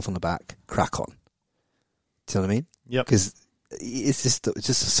 pat yourself on the back, crack on. Do you know what I mean? Yep. Because it's just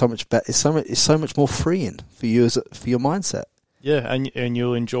so much better. It's so much more freeing for you for your mindset. Yeah, and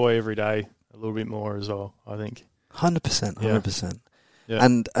you'll enjoy every day a little bit more as well, I think. 100%, 100%. Yeah.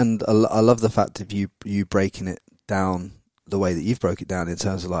 And I love the fact of you breaking it down the way that you've broke it down in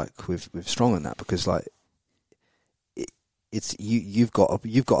terms of like with Strong and that, because like it's you've got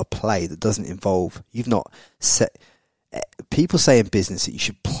a play that doesn't involve, you've not set. People say in business that you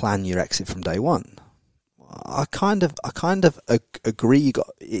should plan your exit from day one. I kind of agree.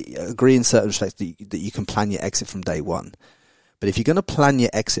 Agree in certain respects that you can plan your exit from day one, but if you're going to plan your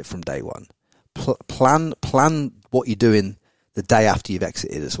exit from day one, plan what you're doing the day after you've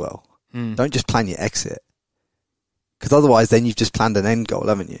exited as well. Don't just plan your exit. Because otherwise, then you've just planned an end goal,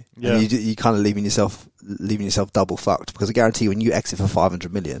 haven't you? Yeah. And you kind of leaving yourself double fucked. Because I guarantee when you exit for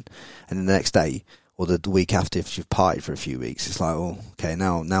 500 million, and then the next day or the week after, if you've partied for a few weeks, it's like, well, okay,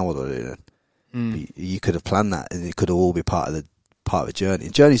 now what do I do then? You could have planned that, and it could have all be part of the journey.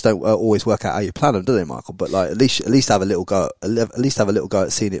 Journeys don't always work out how you plan them, do they, Michael? But like at least have a little go. At least have a little go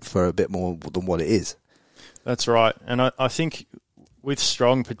at seeing it for a bit more than what it is. That's right, and I think with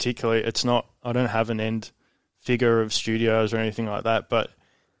Strong particularly, it's not. I don't have an end figure of studios or anything like that, but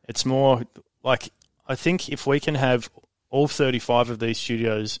it's more like I think if we can have all 35 of these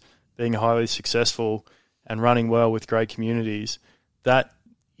studios being highly successful and running well with great communities, that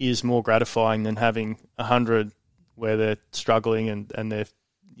is more gratifying than having 100 where they're struggling and they're,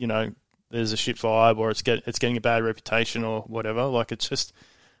 you know, there's a shit vibe or it's getting a bad reputation or whatever. Like it's just,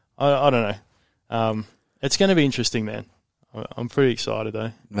 I don't know. It's going to be interesting, man. I'm pretty excited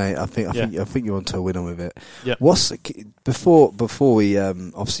though, mate. I think you're onto a winner with it. Yeah. Before we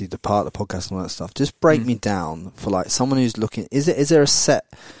obviously depart the podcast and all that stuff? Just break me down for like someone who's looking. Is there a set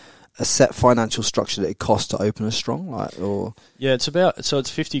financial structure that it costs to open a Strong, like, or yeah, it's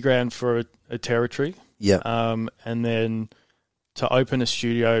 $50,000 for a territory. Yeah. And then to open a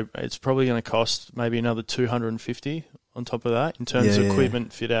studio, it's probably going to cost maybe another $250 on top of that in terms of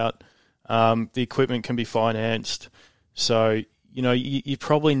equipment fit out. The equipment can be financed. So, you know, you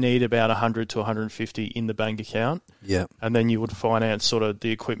probably need about 100 to 150 in the bank account. Yeah. And then you would finance sort of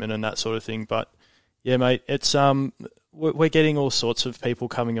the equipment and that sort of thing. But yeah, mate, it's we're getting all sorts of people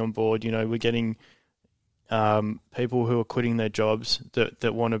coming on board. You know, we're getting people who are quitting their jobs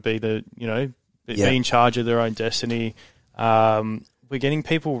that want to be be in charge of their own destiny. We're getting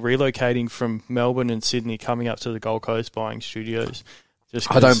people relocating from Melbourne and Sydney coming up to the Gold Coast buying studios.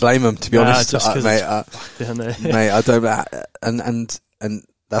 I don't blame them, to be honest, mate. Down there. Mate, I don't. And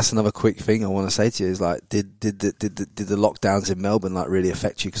that's another quick thing I want to say to you is like, did the lockdowns in Melbourne like really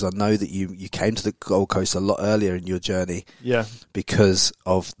affect you? Because I know that you came to the Gold Coast a lot earlier in your journey, because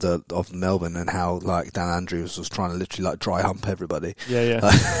of Melbourne and how like Dan Andrews was trying to literally like dry hump everybody. Do you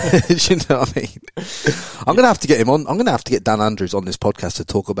know what I mean? I'm gonna have to get him on. I'm gonna have to get Dan Andrews on this podcast to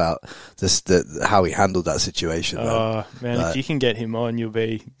talk about how he handled that situation. Oh man, if you can get him on, you'll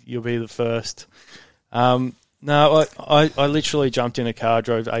be the first. No, I literally jumped in a car,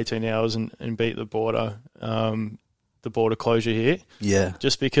 drove 18 hours and beat the border closure here. Yeah.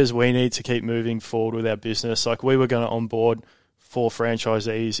 Just because we need to keep moving forward with our business. Like we were going to onboard 4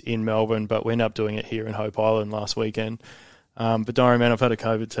 franchisees in Melbourne, but we ended up doing it here in Hope Island last weekend. But don't worry, man, I've had a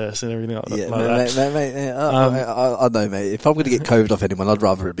COVID test and everything like that. Mate, I know, mate. If I'm going to get COVID off anyone, I'd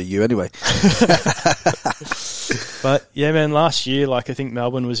rather it be you anyway. But yeah, man, last year, like I think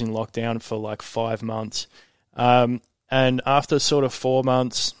Melbourne was in lockdown for like 5 months. And after sort of 4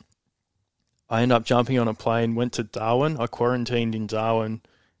 months, I ended up jumping on a plane, went to Darwin. I quarantined in Darwin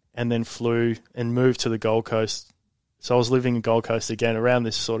and then flew and moved to the Gold Coast. So I was living in Gold Coast again around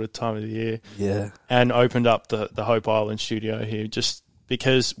this sort of time of the year. Yeah. And opened up the Hope Island studio here just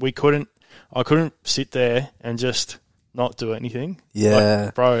because I couldn't sit there and just not do anything. Yeah.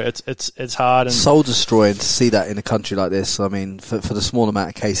 Like, bro, it's hard and soul destroying to see that in a country like this. I mean, for the small amount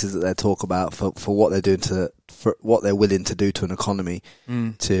of cases that they talk about, for what they're doing for what they're willing to do to an economy,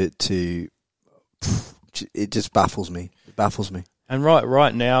 it just baffles me. It baffles me. And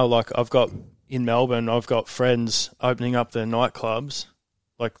right now, like in Melbourne, I've got friends opening up their nightclubs,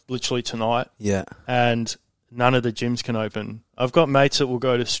 like literally tonight. Yeah. And none of the gyms can open. I've got mates that will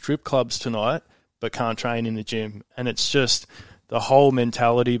go to strip clubs tonight but can't train in the gym. And it's just the whole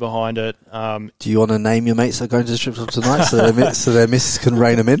mentality behind it. Do you want to name your mates that are going to the strip club tonight so their missus can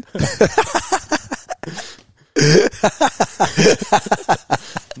rein them in?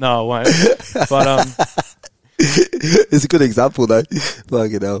 No, I won't. But it's a good example though.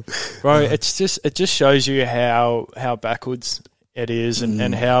 Fucking hell. Bro, it just shows you how backwards it is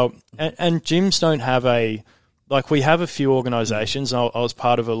and how and gyms don't have we have a few organisations. I was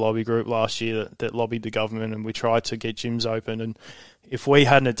part of a lobby group last year that lobbied the government, and we tried to get gyms open. And if we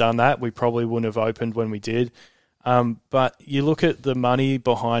hadn't have done that, we probably wouldn't have opened when we did. But you look at the money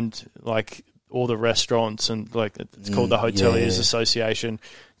behind like all the restaurants and like it's called the Hoteliers Association.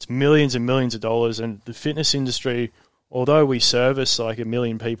 It's millions and millions of dollars, and the fitness industry, although we service like 1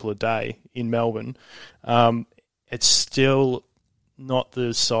 million people a day in Melbourne, it's still not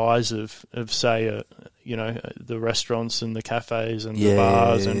the size of say the restaurants and the cafes and the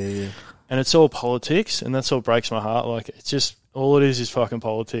bars and it's all politics, and that's all breaks my heart. Like it's just all it is fucking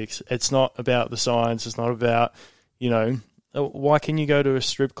politics. It's not about the science. It's not about why can you go to a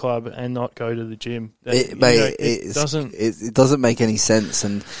strip club and not go to the gym? It doesn't make any sense.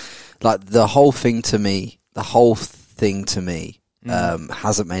 And like the whole thing thing to me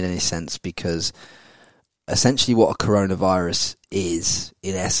hasn't made any sense, because essentially what a coronavirus is,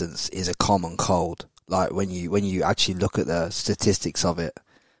 in essence, is a common cold. Like when you actually look at the statistics of it,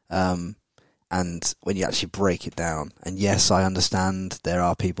 and when you actually break it down. And yes, I understand there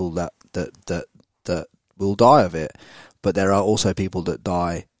are people that will die of it, but there are also people that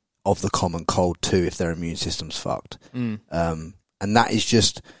die of the common cold too if their immune system's fucked. And that is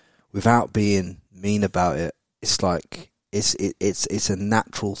just, without being mean about it, it's like it's a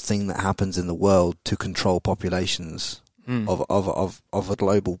natural thing that happens in the world to control populations of a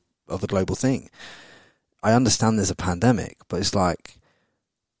global thing. I understand there's a pandemic, but it's like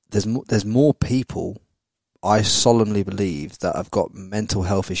there's more people, I solemnly believe, that have got mental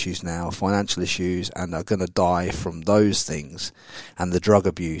health issues now, financial issues, and are going to die from those things, and the drug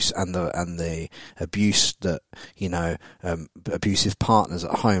abuse and the abuse that, abusive partners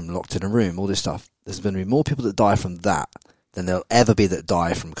at home locked in a room, all this stuff. There's going to be more people that die from that than there'll ever be that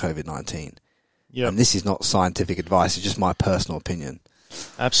die from COVID-19. Yeah, and this is not scientific advice; it's just my personal opinion.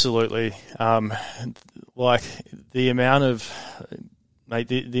 Absolutely. Like the amount of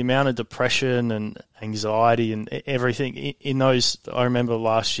the amount of depression and anxiety and everything in those, I remember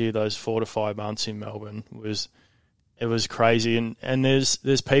last year, those 4 to 5 months in Melbourne was crazy. And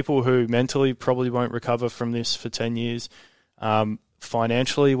there's people who mentally probably won't recover from this for 10 years.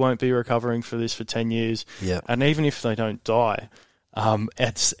 Financially won't be recovering for this for 10 years. Yeah. And even if they don't die,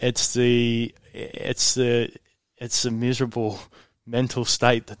 it's the miserable mental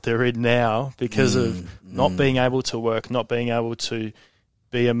state that they're in now because of not being able to work, not being able to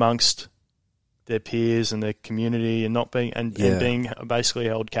be amongst their peers and their community, and not being and being basically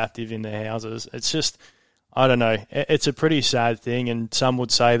held captive in their houses. It's just, I don't know. It's a pretty sad thing, and some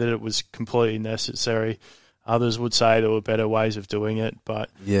would say that it was completely necessary. Others would say there were better ways of doing it, but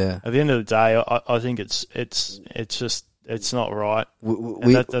at the end of the day, I think it's just, it's not right.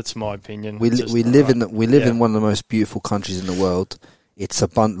 That's my opinion. We live in one of the most beautiful countries in the world. It's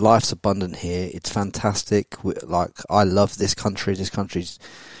life's abundant here. It's fantastic. I love this country. This country's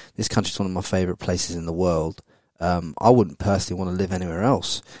one of my favourite places in the world. I wouldn't personally want to live anywhere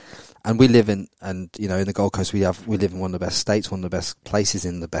else. And we live in the Gold Coast, we live in one of the best states, one of the best places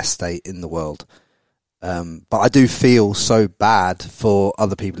in the best state in the world. But I do feel so bad for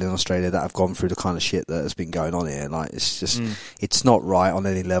other people in Australia that have gone through the kind of shit that has been going on here. Like, it's just, it's not right on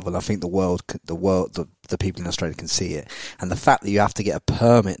any level. I think the people in Australia can see it. And the fact that you have to get a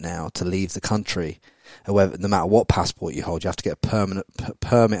permit now to leave the country, however, no matter what passport you hold, you have to get a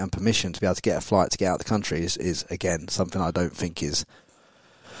permit and permission to be able to get a flight to get out of the country is again, something I don't think is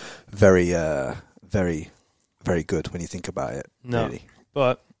very, very, very good when you think about it. No, really.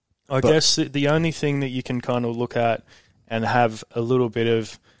 But I guess the only thing that you can kind of look at and have a little bit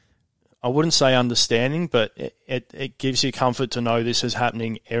of, I wouldn't say understanding, but it gives you comfort to know this is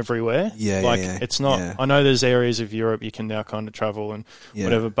happening everywhere. It's not, I know there's areas of Europe you can now kind of travel and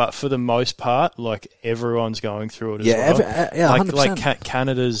whatever, but for the most part, like, everyone's going through it as well.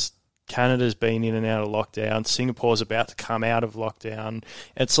 100%. Canada's been in and out of lockdown. Singapore's about to come out of lockdown.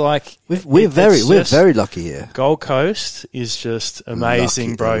 It's like we're very lucky here. Gold Coast is just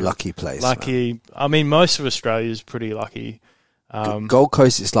amazing, bro. Lucky place. Lucky. Man. I mean, most of Australia is pretty lucky. Gold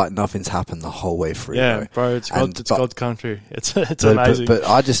Coast is like nothing's happened the whole way through. Yeah, bro, it's God's country. It's amazing. But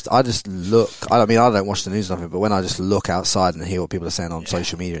I just look. I mean, I don't watch the news or nothing, but when I just look outside and hear what people are saying on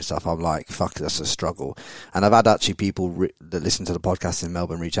social media and stuff, I'm like, fuck, that's a struggle. And I've had actually people that listen to the podcast in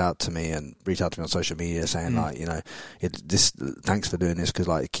Melbourne reach out to me on social media saying thanks for doing this because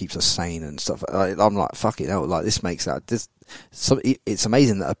like it keeps us sane and stuff. I'm like, fuck it, like this makes that this. So it's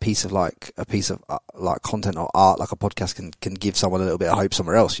amazing that a piece of content or art like a podcast can give someone a little bit of hope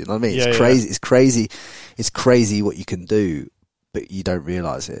somewhere else. You know what I mean? It's crazy. It's crazy what you can do, but you don't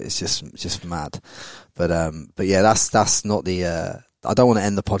realise it. It's just mad. But yeah, that's not the. I don't want to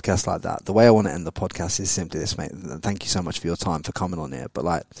end the podcast like that. The way I want to end the podcast is simply this, mate. Thank you so much for your time for coming on here. But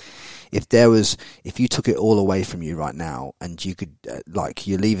like, if you took it all away from you right now, and you could,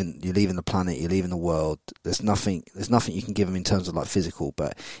 you're leaving the planet, you're leaving the world. There's nothing you can give them in terms of like physical.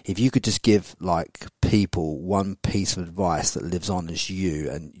 But if you could just give like people one piece of advice that lives on as you,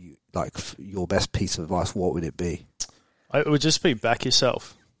 and you, like your best piece of advice, what would it be? It would just be back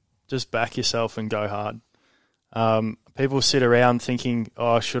yourself. Just back yourself and go hard. People sit around thinking,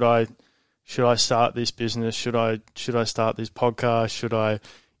 "Oh, should I start this business? Should I start this podcast? Should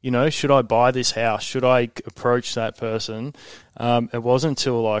I buy this house? Should I approach that person?" It wasn't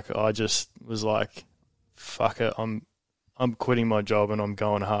until like I just was like, "Fuck it, I'm quitting my job and I'm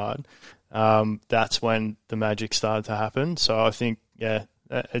going hard." That's when the magic started to happen. So I think,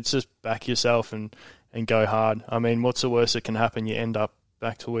 it's just back yourself and and go hard. I mean, what's the worst that can happen? You end up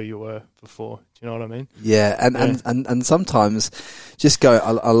back to where you were before. Do you know what I mean? Yeah, and sometimes just go.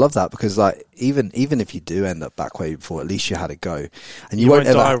 I love that because like even if you do end up back where you before, at least you had a go, and you won't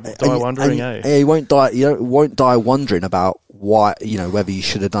ever die wondering. You won't die. You won't die wondering about why. You know, whether you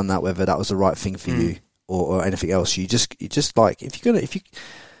should have done that, whether that was the right thing for you, or anything else. You just like if you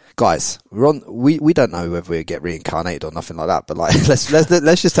guys, we don't know whether we get reincarnated or nothing like that, but like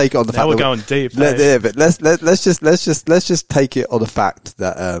let's just take it on the fact we're that going deep. Yeah, but let's just take it on the fact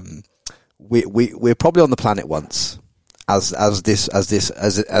that we're probably on the planet once as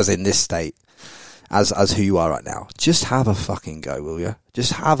in this state, as who you are right now. Just have a fucking go, will you?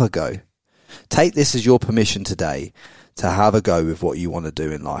 Just have a go. Take this as your permission today to have a go with what you want to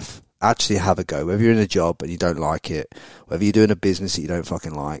do in life. Actually have a go, whether you're in a job and you don't like it, whether you're doing a business that you don't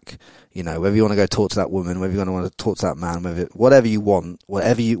fucking like, you know, whether you want to go talk to that woman, whether you want to talk to that man, whatever you want,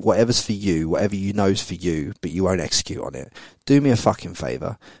 whatever's for you, whatever you know's for you, but you won't execute on it. Do me a fucking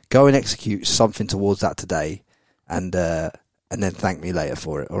favour. Go and execute something towards that today and then thank me later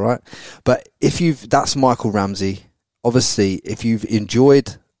for it, alright? But that's Michael Ramsey. Obviously, if you've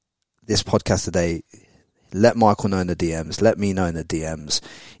enjoyed this podcast today, let Michael know in the DMs. Let me know in the DMs.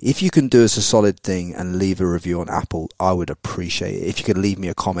 If you can do us a solid thing and leave a review on Apple, I would appreciate it. If you can leave me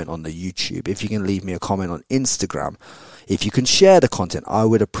a comment on the YouTube. If you can leave me a comment on Instagram. If you can share the content, I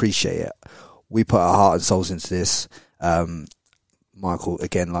would appreciate it. We put our heart and souls into this. Michael,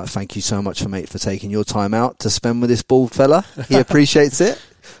 again, thank you so much for taking your time out to spend with this bald fella. He appreciates it.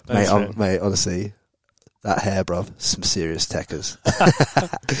 Thanks, mate, honestly. That hair, bruv. Some serious techers.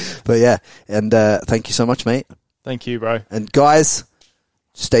 But yeah, and thank you so much, mate. Thank you, bro. And guys,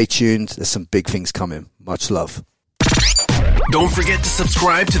 stay tuned. There's some big things coming. Much love. Don't forget to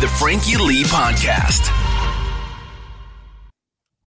subscribe to the Frankie Lee Podcast.